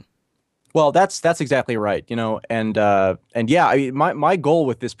adoption. Well, that's exactly right, and yeah, I mean, my goal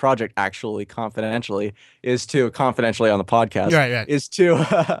with this project, actually, confidentially on the podcast, right. is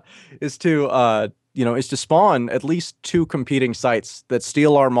to spawn at least 2 competing sites that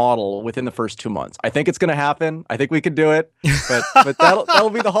steal our model within the first 2 months. I think it's going to happen. I think we can do it, but that'll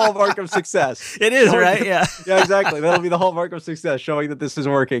be the hallmark of success. It is, right? Yeah. Yeah, exactly. That'll be the hallmark of success. Showing that this is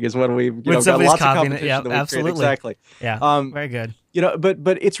working is when we got lots of competition. Yeah, absolutely. Exactly. Yeah. Very good.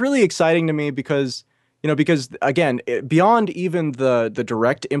 But it's really exciting to me because again, beyond even the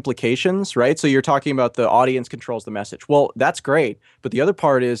direct implications, right? So you're talking about the audience controls the message. Well, that's great, but the other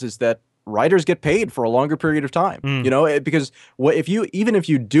part is that writers get paid for a longer period of time, because if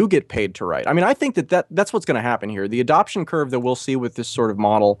you do get paid to write, I mean, I think that's what's going to happen here. The adoption curve that we'll see with this sort of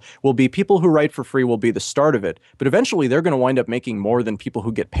model will be people who write for free will be the start of it, but eventually they're going to wind up making more than people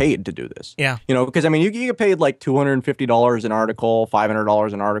who get paid to do this. Yeah. Because I mean, you get paid like $250 an article,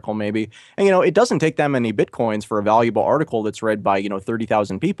 $500 an article maybe, and it doesn't take that many Bitcoins for a valuable article that's read by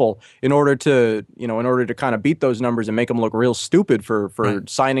 30,000 people in order to kind of beat those numbers and make them look real stupid for right.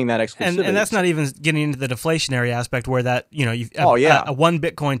 signing that exclusivity. And that's not even getting into the deflationary aspect where that, a 1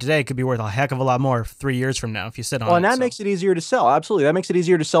 Bitcoin today could be worth a heck of a lot more 3 years from now if you sit on it. Well, and that makes it easier to sell. Absolutely. That makes it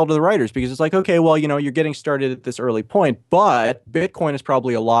easier to sell to the writers because it's like, okay, well, you're getting started at this early point, but Bitcoin is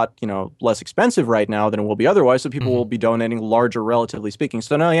probably a lot, less expensive right now than it will be otherwise. So people will be donating larger, relatively speaking.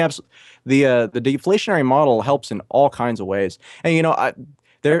 So now you have the deflationary model helps in all kinds of ways. And,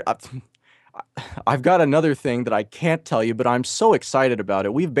 I've got another thing that I can't tell you, but I'm so excited about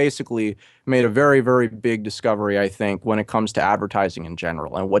it. We've basically made a very, very big discovery, I think, when it comes to advertising in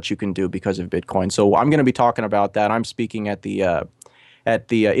general and what you can do because of Bitcoin. So I'm going to be talking about that. I'm speaking at the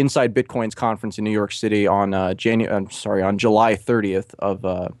Inside Bitcoins conference in New York City on July 30th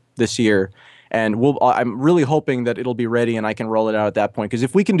of this year. And I'm really hoping that it'll be ready and I can roll it out at that point. Because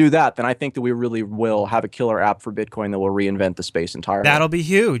if we can do that, then I think that we really will have a killer app for Bitcoin that will reinvent the space entirely. That'll be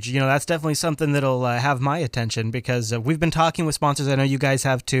huge. That's definitely something that'll have my attention because we've been talking with sponsors. I know you guys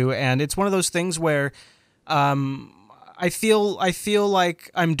have too. And it's one of those things where I feel like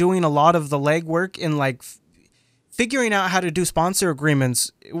I'm doing a lot of the legwork in figuring out how to do sponsor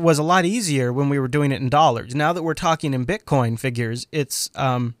agreements was a lot easier when we were doing it in dollars. Now that we're talking in Bitcoin figures, it's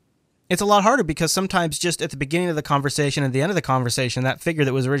a lot harder because sometimes just at the beginning of the conversation and the end of the conversation, that figure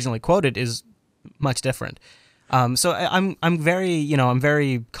that was originally quoted is much different. So I'm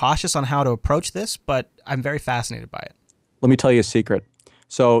very cautious on how to approach this, but I'm very fascinated by it. Let me tell you a secret.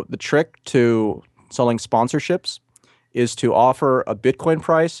 So the trick to selling sponsorships is to offer a Bitcoin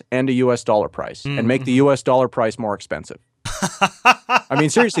price and a US dollar price and make the US dollar price more expensive. I mean,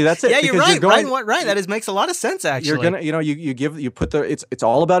 seriously, that's it. Yeah, you're right. Right. That makes a lot of sense. Actually, you're gonna, it's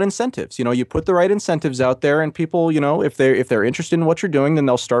all about incentives. You put the right incentives out there, and people, if they're interested in what you're doing, then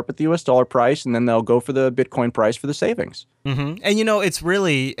they'll start with the US dollar price, and then they'll go for the Bitcoin price for the savings. Mm-hmm. And it's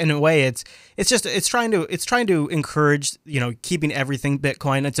really, in a way, it's trying to encourage, keeping everything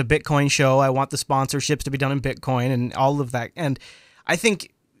Bitcoin. It's a Bitcoin show. I want the sponsorships to be done in Bitcoin and all of that. And I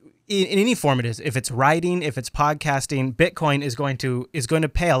think in any form it is, if it's writing, if it's podcasting, Bitcoin is going to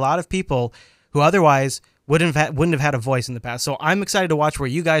pay a lot of people who otherwise wouldn't have had a voice in the past. So I'm excited to watch where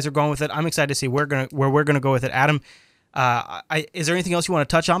you guys are going with it. I'm excited to see where we're gonna go with it. Adam, is there anything else you want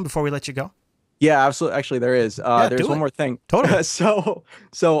to touch on before we let you go? Yeah, absolutely. Actually, there is. Yeah, There's do one it. more thing. Totally. So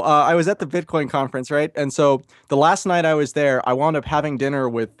I was at the Bitcoin conference, right? And so the last night I was there, I wound up having dinner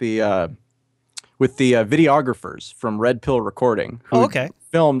with the videographers from Red Pill Recording, Oh, who okay.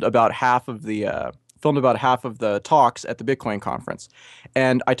 filmed about half of the talks at the Bitcoin conference.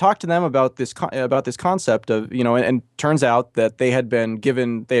 And I talked to them about about this concept of, and turns out that they had been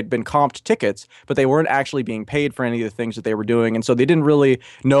comped tickets, but they weren't actually being paid for any of the things that they were doing, and so they didn't really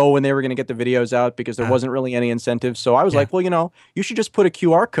know when they were going to get the videos out because there wasn't really any incentive. So I was Yeah. like, well, you should just put a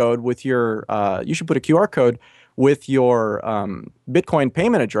QR code with your Bitcoin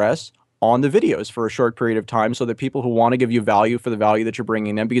payment address on the videos for a short period of time so that people who want to give you value for the value that you're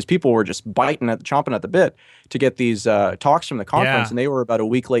bringing them, because people were just chomping at the bit to get these talks from the conference, Yeah. and they were about a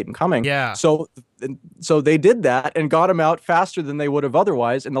week late in coming. Yeah. So they did that and got them out faster than they would have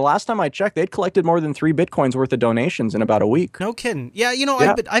otherwise. And the last time I checked, they'd collected more than 3 Bitcoins worth of donations in about a week. No kidding. Yeah,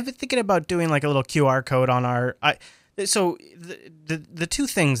 Yeah. I've been thinking about doing like a little QR code on our. So the two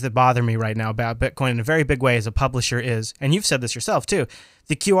things that bother me right now about Bitcoin in a very big way as a publisher is, and you've said this yourself too,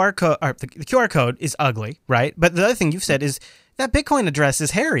 the QR code. The QR code is ugly, right? But the other thing you've said is that Bitcoin address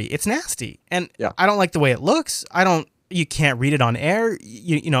is hairy. It's nasty, and Yeah. I don't like the way it looks. You can't read it on air.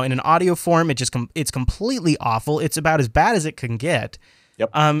 In an audio form, it's completely awful. It's about as bad as it can get. Yep.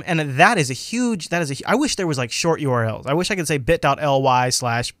 And I wish there was like short URLs. I wish I could say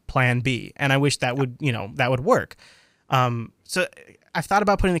bit.ly/plan B, and I wish that would work. So I've thought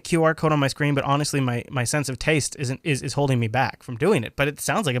about putting the QR code on my screen, but honestly, my sense of taste is holding me back from doing it. But it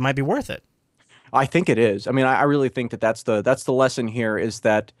sounds like it might be worth it. I think it is. I mean, I really think that's the lesson here, is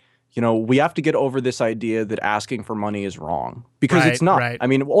that, we have to get over this idea that asking for money is wrong, because it's not. Right. I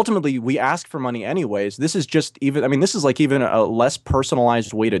mean, ultimately, we ask for money anyways. This is like even a less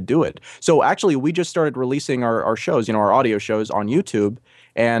personalized way to do it. So actually, we just started releasing our shows, our audio shows on YouTube,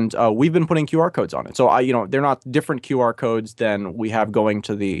 and we've been putting QR codes on it. So they're not different QR codes than we have going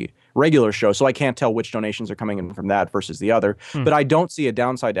to the regular show. So I can't tell which donations are coming in from that versus the other. But I don't see a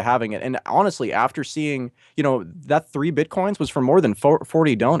downside to having it. And honestly, after seeing, that 3 Bitcoins was from more than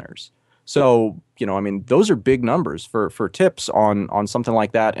 40 donors. So, those are big numbers for tips on something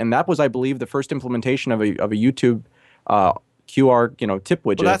like that. And that was, I believe, the first implementation of a YouTube QR, tip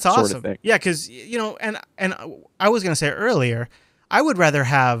widget. Well, that's awesome. Sort of thing. Yeah, because and I was going to say earlier, I would rather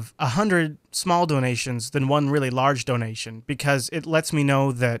have 100 small donations than one really large donation, because it lets me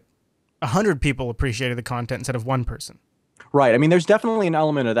know that 100 people appreciated the content instead of one person. Right. I mean, there's definitely an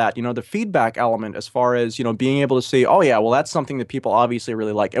element of that, the feedback element, as far as, being able to say, oh, yeah, well, that's something that people obviously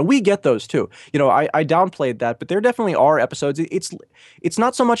really like. And we get those too. I downplayed that, but there definitely are episodes. It's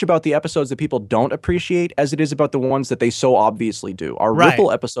not so much about the episodes that people don't appreciate as it is about the ones that they so obviously do. Our Ripple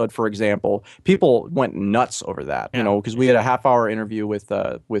episode, for example, people went nuts over that, because we had a half-hour interview with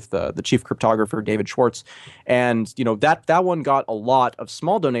the chief cryptographer, David Schwartz. And, that one got a lot of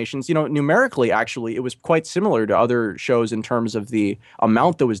small donations. Numerically, actually, it was quite similar to other shows in terms of the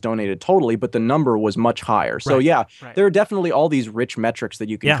amount that was donated totally, but the number was much higher. So there are definitely all these rich metrics that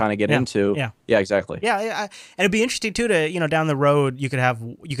you can kind of get into. Yeah, exactly. Yeah, and it'd be interesting too to down the road you could have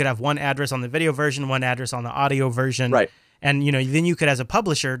one address on the video version, one address on the audio version, right? And then you could, as a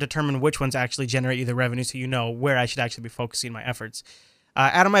publisher, determine which ones actually generate you the revenue, so where I should actually be focusing my efforts.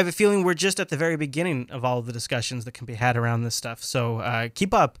 Adam, I have a feeling we're just at the very beginning of all of the discussions that can be had around this stuff. So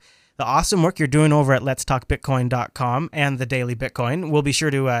keep up the awesome work you're doing over at letstalkbitcoin.com and the Daily Bitcoin. We'll be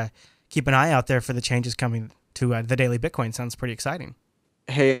sure to keep an eye out there for the changes coming to the Daily Bitcoin. Sounds pretty exciting.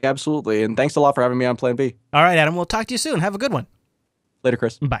 Hey, absolutely. And thanks a lot for having me on Plan B. All right, Adam. We'll talk to you soon. Have a good one. Later,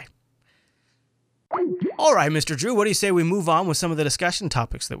 Chris. Bye. All right, Mr. Drew, what do you say we move on with some of the discussion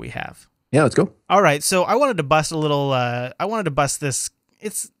topics that we have? Yeah, let's go. All right, so I wanted to bust a little, this.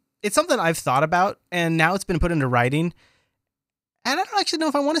 It's something I've thought about, and now it's been put into writing. And I don't actually know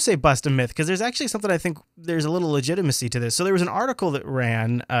if I want to say bust a myth, because there's actually something I think there's a little legitimacy to this. So there was an article that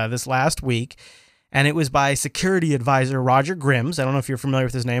ran this last week, and it was by security advisor Roger Grims. I don't know if you're familiar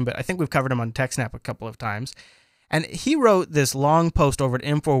with his name, but I think we've covered him on TechSnap a couple of times. And he wrote this long post over at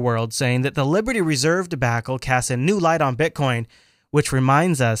InfoWorld saying that the Liberty Reserve debacle casts a new light on Bitcoin, which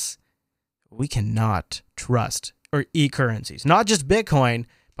reminds us we cannot trust e-currencies. Not just Bitcoin,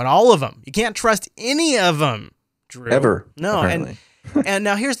 but all of them. You can't trust any of them, Drew. Ever. No, apparently. and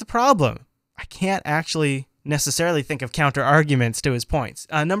now here's the problem. I can't actually necessarily think of counter arguments to his points.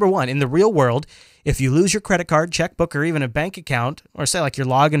 Number one, in the real world, if you lose your credit card, checkbook, or even a bank account, or say like your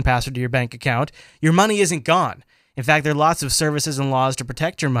login password to your bank account, your money isn't gone. In fact, there are lots of services and laws to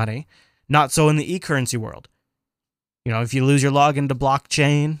protect your money. Not so in the e-currency world. If you lose your login to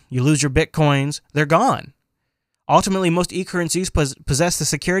blockchain, you lose your Bitcoins, they're gone. Ultimately, most e-currencies possess the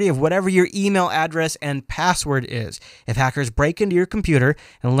security of whatever your email address and password is. If hackers break into your computer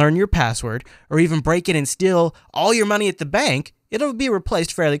and learn your password, or even break in and steal all your money at the bank, it'll be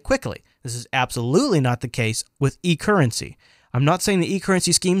replaced fairly quickly. This is absolutely not the case with e-currency. I'm not saying the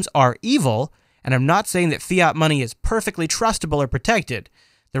e-currency schemes are evil, and I'm not saying that fiat money is perfectly trustable or protected.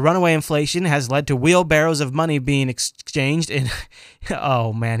 The runaway inflation has led to wheelbarrows of money being exchanged in...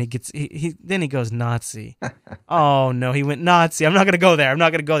 Oh, man, then he goes Nazi. Oh, no, he went Nazi. I'm not going to go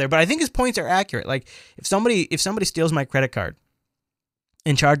there. But I think his points are accurate. Like, if somebody steals my credit card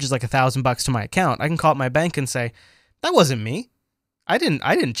and charges like $1,000 to my account, I can call up my bank and say, that wasn't me. I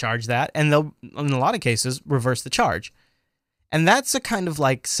didn't charge that. And they'll, in a lot of cases, reverse the charge. And that's a kind of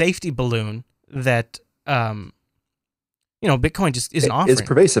like safety balloon that... Bitcoin just isn't offering. It's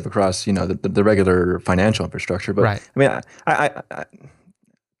pervasive across, the regular financial infrastructure. But right. I mean, I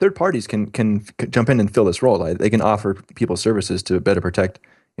third parties can jump in and fill this role. They can offer people services to better protect,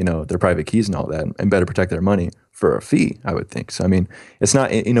 their private keys and all that, and better protect their money for a fee, I would think. So, I mean, it's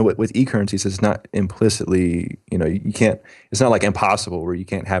not, with e-currencies, it's not implicitly, you can't, it's not like impossible where you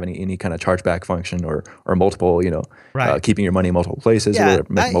can't have any kind of chargeback function or multiple, right. Keeping your money in multiple places or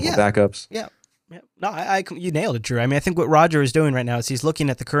multiple backups. Yeah. Yeah. No, you nailed it, Drew. I mean, I think what Roger is doing right now is he's looking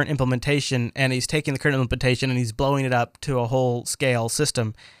at the current implementation and he's taking the current implementation and he's blowing it up to a whole scale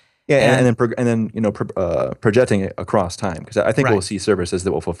system. Yeah, and then projecting it across time, because I think right. we'll see services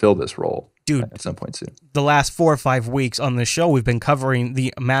that will fulfill this role, dude, at some point soon. The last 4 or 5 weeks on the show, we've been covering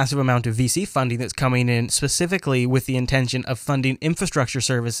the massive amount of VC funding that's coming in, specifically with the intention of funding infrastructure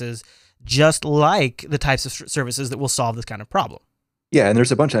services, just like the types of services that will solve this kind of problem. Yeah, and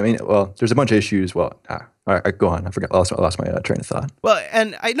there's a bunch of issues. Well, all right, go on. I forgot. I lost my train of thought. Well,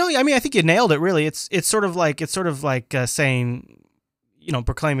 and I think you nailed it. Really, it's sort of like saying,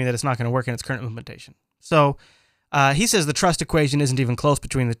 proclaiming that it's not going to work in its current implementation. So he says the trust equation isn't even close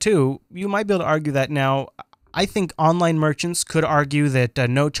between the two. You might be able to argue that now. I think online merchants could argue that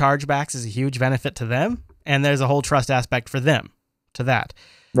no chargebacks is a huge benefit to them, and there's a whole trust aspect for them to that.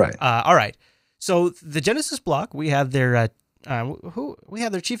 Right. All right. So the Genesis block, we had their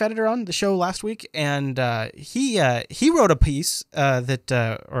chief editor on the show last week, and he wrote a piece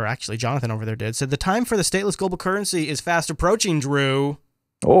or actually Jonathan over there said the time for the stateless global currency is fast approaching, Drew.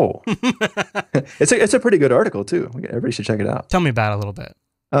 Oh, it's a pretty good article too. Everybody should check it out. Tell me about it a little bit.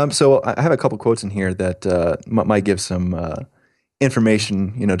 So I have a couple quotes in here that might give some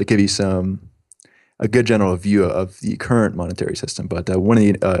information, to give you a good general view of the current monetary system. But one of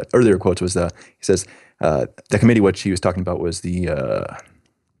the earlier quotes was he says. The committee, what she was talking about was the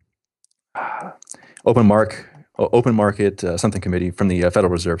open market something committee from the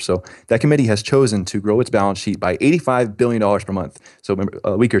Federal Reserve. So that committee has chosen to grow its balance sheet by $85 billion per month. So remember,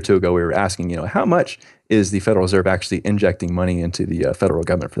 a week or two ago, we were asking, how much is the Federal Reserve actually injecting money into the federal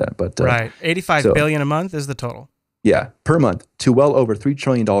government for that? But right, $85 billion a month is the total. Yeah, per month, to well over $3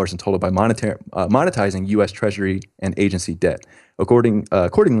 trillion in total by monetizing U.S. Treasury and agency debt.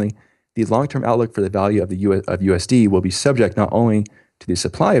 Accordingly, the long-term outlook for the value of USD will be subject not only to the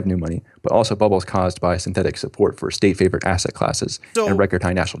supply of new money, but also bubbles caused by synthetic support for state-favored asset classes and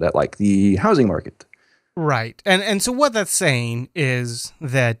record-high national debt, like the housing market. Right, and so what that's saying is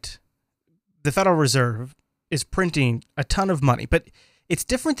that the Federal Reserve is printing a ton of money, but it's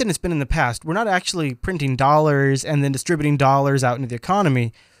different than it's been in the past. We're not actually printing dollars and then distributing dollars out into the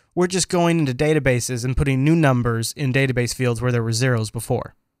economy. We're just going into databases and putting new numbers in database fields where there were zeros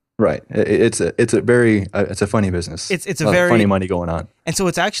before. Right. It's a funny business. It's a lot very of funny money going on. And so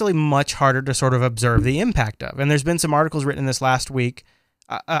it's actually much harder to sort of observe the impact of. And there's been some articles written this last week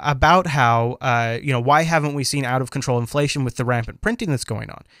about how, why haven't we seen out of control inflation with the rampant printing that's going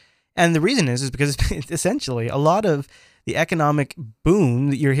on? And the reason is because essentially a lot of the economic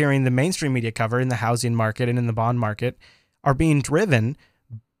boom that you're hearing the mainstream media cover in the housing market and in the bond market are being driven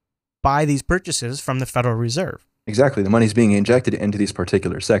by these purchases from the Federal Reserve. Exactly. The money's being injected into these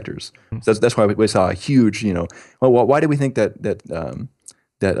particular sectors. So that's why we saw a huge, why do we think that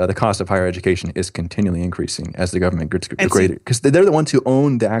the cost of higher education is continually increasing as the government gets greater? Because they're the ones who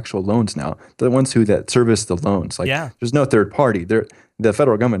own the actual loans now. They're the ones that service the loans. There's no third party. The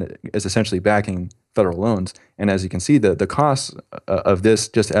federal government is essentially backing federal loans. And as you can see, the cost of this,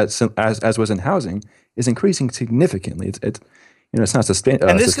 just as was in housing, is increasing significantly. It's not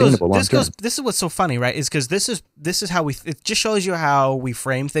sustainable long term. This is what's so funny, right? Is because this is how it just shows you how we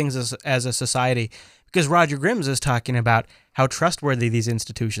frame things as a society. Because Roger Grims is talking about how trustworthy these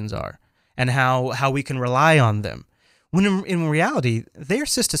institutions are and how we can rely on them. When in reality, they are.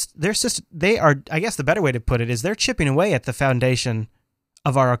 I guess the better way to put it is they're chipping away at the foundation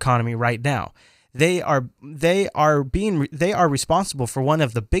of our economy right now. they are responsible for one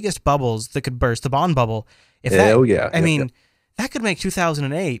of the biggest bubbles that could burst, the bond bubble. I mean, that could make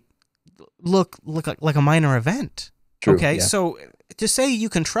 2008 look like a minor event. True, okay, yeah. so to say you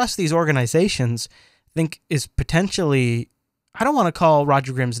can trust these organizations, I think is potentially, I don't want to call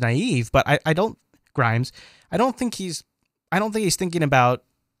Roger Grimes naive, but I don't think he's thinking about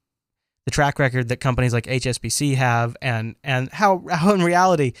the track record that companies like HSBC have, and how in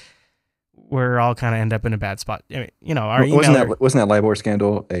reality we're all kind of end up in a bad spot. I mean, our wasn't that LIBOR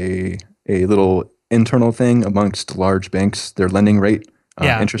scandal a little internal thing amongst large banks, their lending rate,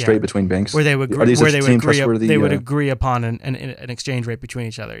 interest rate between banks, where they would agree upon an exchange rate between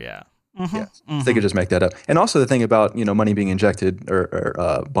each other. Yeah. Mm-hmm. Yeah, mm-hmm. They could just make that up. And also the thing about money being injected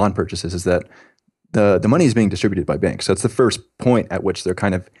or bond purchases is that the money is being distributed by banks. So that's the first point at which they're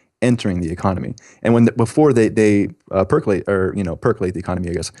kind of entering the economy. And before they percolate the economy,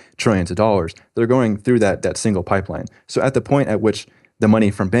 I guess, trillions of dollars, they're going through that single pipeline. So at the point at which the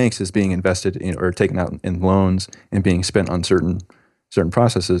money from banks is being invested in or taken out in loans and being spent on certain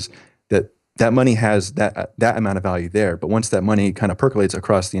processes, that money has that amount of value there. But once that money kind of percolates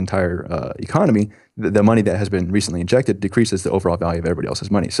across the entire economy, the money that has been recently injected decreases the overall value of everybody else's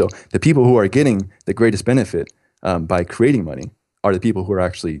money. So the people who are getting the greatest benefit by creating money are the people who are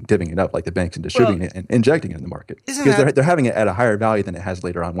actually divvying it up, like the banks, and distributing it and injecting it in the market. Because they're having it at a higher value than it has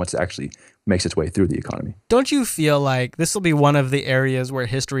later on once it actually makes its way through the economy. Don't you feel like this will be one of the areas where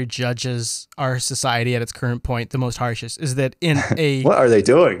history judges our society at its current point the most harshest? Is that in a what are they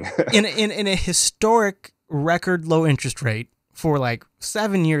doing? in a historic record low interest rate for like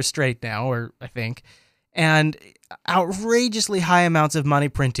 7 years straight now, or I think, and outrageously high amounts of money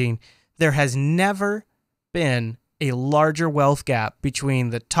printing, there has never been a larger wealth gap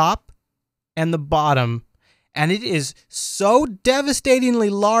between the top and the bottom, and it is so devastatingly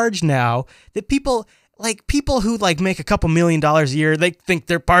large now that people who make a couple $1 million a year, they think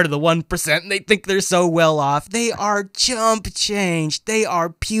they're part of the 1%, and they think they're so well off. They are chump change. They are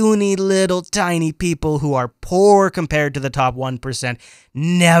puny little tiny people who are poor compared to the top 1%.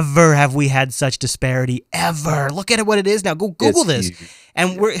 Never have we had such disparity ever. Look at what it is now. Go Google this. Huge.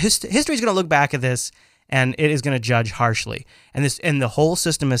 And history's going to look back at this, and it is going to judge harshly. And the whole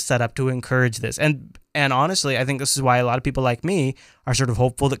system is set up to encourage this. And honestly, I think this is why a lot of people like me are sort of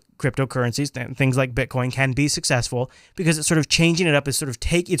hopeful that cryptocurrencies and things like Bitcoin can be successful, because it's sort of changing it up. It's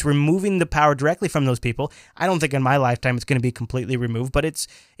removing the power directly from those people. I don't think in my lifetime it's going to be completely removed, but it's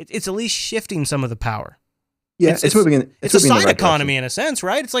at least shifting some of the power. Yeah, it's moving in. It's a side economy in a sense,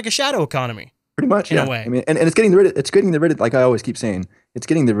 right? It's like a shadow economy. Pretty much, in a way. I mean, and it's getting rid of, like I always keep saying, it's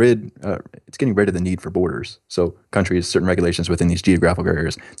getting rid of the need for borders. So countries, certain regulations within these geographical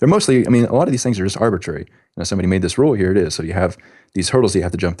areas, they're mostly, I mean, a lot of these things are just arbitrary. Somebody made this rule, here it is. So you have these hurdles that you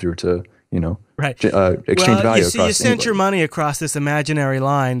have to jump through to, right. Exchange value across you sent your money across this imaginary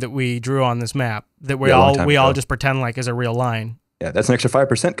line that we drew on this map that we all just pretend like is a real line. Yeah, that's an extra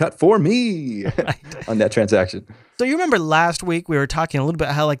 5% cut for me on that transaction. So you remember last week we were talking a little bit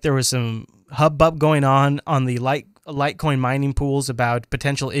how there was some hubbub going on the Litecoin mining pools about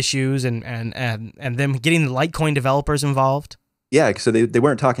potential issues and them getting the Litecoin developers involved? Yeah, so they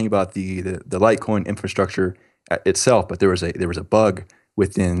weren't talking about the Litecoin infrastructure itself, but there was a bug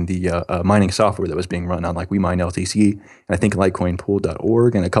within the mining software that was being run on We Mine LTC, and I think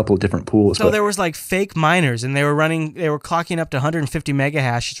LitecoinPool.org and a couple of different pools. So there was fake miners, and they were clocking up to 150 mega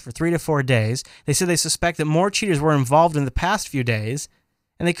hashes for 3 to 4 days. They said they suspect that more cheaters were involved in the past few days,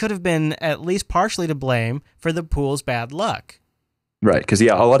 and they could have been at least partially to blame for the pool's bad luck. Right, because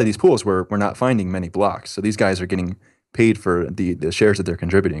a lot of these pools were not finding many blocks, so these guys are getting paid for the shares that they're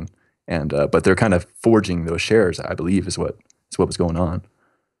contributing, and but they're kind of forging those shares, I believe, is what was going on.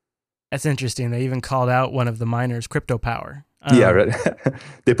 That's interesting. They even called out one of the miners, Crypto Power. Yeah, right.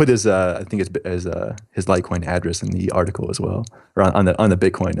 They put his I think his Litecoin address in the article as well, or on the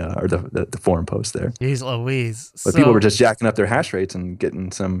Bitcoin or the forum post there. Jeez Louise. But people were just jacking up their hash rates and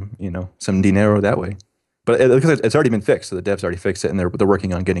getting some dinero that way. But because it's already been fixed, so the devs already fixed it, and they're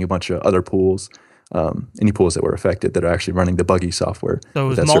working on getting a bunch of other pools, any pools that were affected that are actually running the buggy software.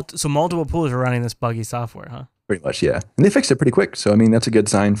 So multiple pools are running this buggy software, huh? Pretty much, yeah. And they fixed it pretty quick. So, I mean, that's a good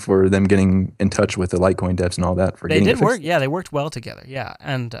sign for them getting in touch with the Litecoin devs and all that. They did work. Yeah, they worked well together. Yeah.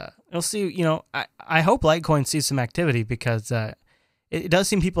 And we'll see, I hope Litecoin sees some activity, because it does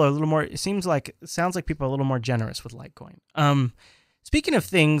seem people are a little more, it sounds like people are a little more generous with Litecoin. Speaking of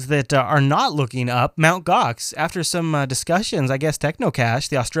things that are not looking up, Mt. Gox, after some discussions, I guess Technocash,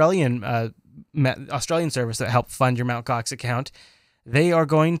 the Australian service that helped fund your Mt. Gox account, they are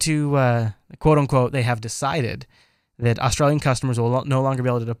going to, quote unquote, they have decided that Australian customers will no longer be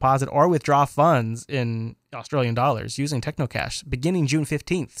able to deposit or withdraw funds in Australian dollars using Technocash beginning June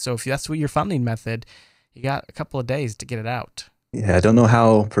 15th. So if that's what your funding method, you got a couple of days to get it out. Yeah, I don't know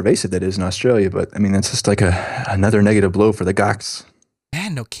how pervasive that is in Australia, but I mean, that's just like another negative blow for the Gox.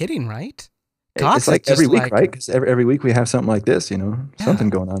 Man, no kidding, right? It's like every week, right? Because every week we have something like this, something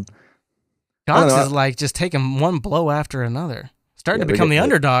going on. Gox is like just taking one blow after another. Starting to become the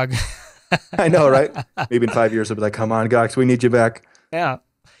underdog. I know, right? Maybe in 5 years they'll be like, come on, Gox, we need you back. Yeah.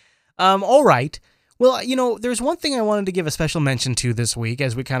 All right. Well, there's one thing I wanted to give a special mention to this week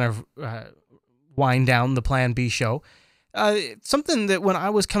as we kind of wind down the Plan B show. Something that when I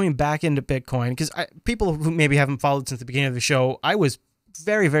was coming back into Bitcoin, because people who maybe haven't followed since the beginning of the show, I was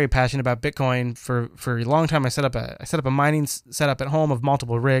very, very passionate about Bitcoin for a long time. I set up a mining setup at home of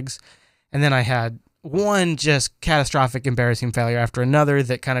multiple rigs, and then I had one just catastrophic, embarrassing failure after another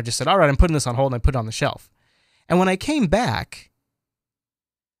that kind of just said, all right, I'm putting this on hold, and I put it on the shelf. And when I came back,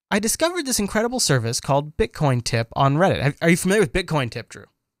 I discovered this incredible service called Bitcoin Tip on Reddit. Are you familiar with Bitcoin Tip, Drew?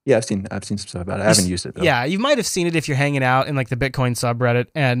 Yeah, I've seen some stuff about it. I haven't used it, though. Yeah, you might have seen it if you're hanging out in like the Bitcoin subreddit,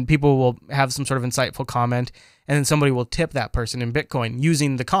 and people will have some sort of insightful comment, and then somebody will tip that person in Bitcoin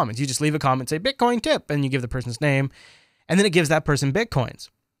using the comments. You just leave a comment, say Bitcoin tip, and you give the person's name, and then it gives that person Bitcoins.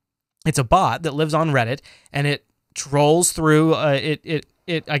 It's a bot that lives on Reddit, and it trolls through I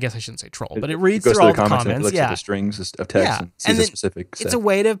guess I shouldn't say troll, but it reads through all the comments. And it looks at the strings of text and sees a specific set. It's a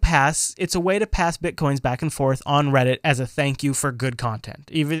way to pass Bitcoins back and forth on Reddit as a thank you for good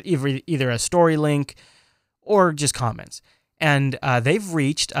content, either a story link or just comments. And they've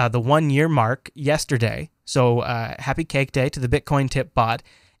reached the 1 year mark yesterday. So happy cake day to the Bitcoin Tip bot.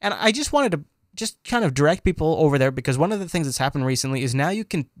 And I just wanted to just kind of direct people over there, because one of the things that's happened recently is now you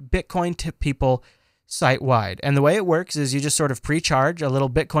can Bitcoin tip people site-wide. And the way it works is you just sort of pre-charge a little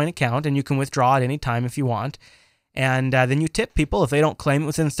Bitcoin account, and you can withdraw at any time if you want. And then you tip people. If they don't claim it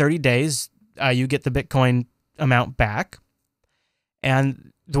within 30 days, you get the Bitcoin amount back.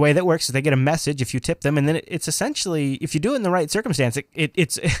 And the way that works is they get a message if you tip them, and then it's essentially, if you do it in the right circumstance,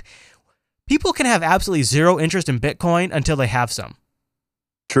 it's people can have absolutely zero interest in Bitcoin until they have some.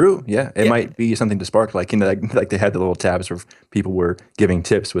 True. Yeah. It might be something to spark, like they had the little tabs where people were giving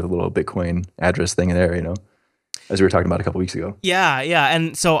tips with a little Bitcoin address thing in there, as we were talking about a couple weeks ago. Yeah.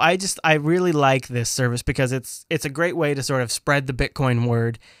 And so I really like this service because it's a great way to sort of spread the Bitcoin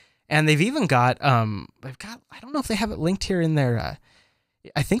word. And they've even got, I don't know if they have it linked here in their,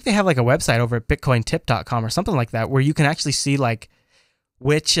 I think they have like a website over at bitcointip.com or something like that, where you can actually see like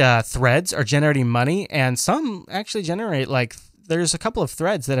which threads are generating money, and some actually generate like, there's a couple of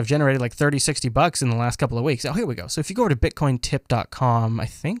threads that have generated like $30-$60 in the last couple of weeks. Oh, here we go. So if you go over to bitcointip.com, I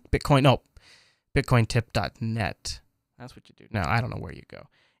think bitcointip.net. That's what you do. No, I don't know where you go.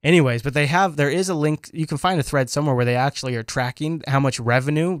 Anyways, but there is a link. You can find a thread somewhere where they actually are tracking how much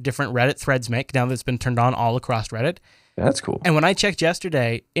revenue different Reddit threads make now that it's been turned on all across Reddit. That's cool. And when I checked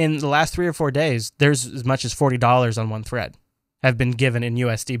yesterday, in the last 3 or 4 days, there's as much as $40 on one thread have been given in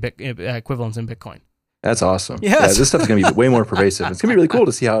USD equivalents in Bitcoin. That's awesome. Yes. Yeah, this stuff's going to be way more pervasive. It's going to be really cool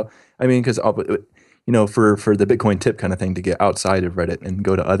to see how, because, for the Bitcoin tip kind of thing to get outside of Reddit and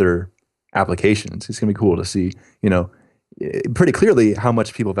go to other applications, it's going to be cool to see, pretty clearly how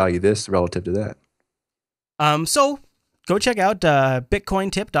much people value this relative to that. So go check out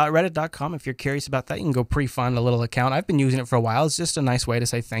bitcointip.reddit.com if you're curious about that. You can go pre-fund a little account. I've been using it for a while. It's just a nice way to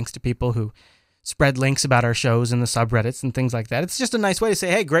say thanks to people who spread links about our shows in the subreddits and things like that. It's just a nice way to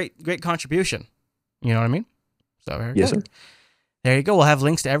say, hey, great contribution. You know what I mean? So yes, sir. There you go. We'll have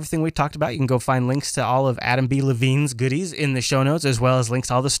links to everything we talked about. You can go find links to all of Adam B. Levine's goodies in the show notes, as well as links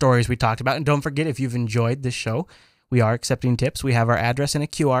to all the stories we talked about. And don't forget, if you've enjoyed this show, we are accepting tips. We have our address and a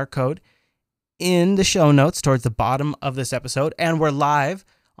QR code in the show notes towards the bottom of this episode. And we're live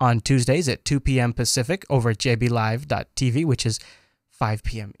on Tuesdays at 2 p.m. Pacific over at jblive.tv, which is 5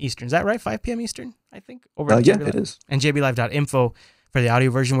 p.m. Eastern. Is that right? 5 p.m. Eastern, I think? Over at yeah, it is. And jblive.info for the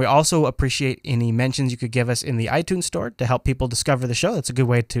audio version. We also appreciate any mentions you could give us in the iTunes store to help people discover the show. That's a good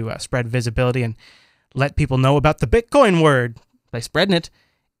way to spread visibility and let people know about the Bitcoin word by spreading it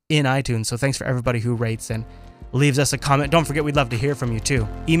in iTunes. So thanks for everybody who rates and leaves us a comment. Don't forget, we'd love to hear from you too.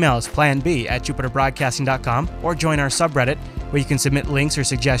 Email us planb@jupiterbroadcasting.com or join our subreddit where you can submit links or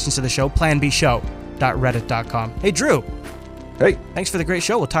suggestions to the show, planbshow.reddit.com. Hey, Drew. Hey. Thanks for the great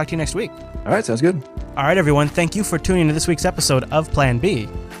show. We'll talk to you next week. All right, sounds good. All right, everyone. Thank you for tuning in to this week's episode of Plan B.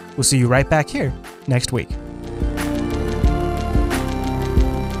 We'll see you right back here next week.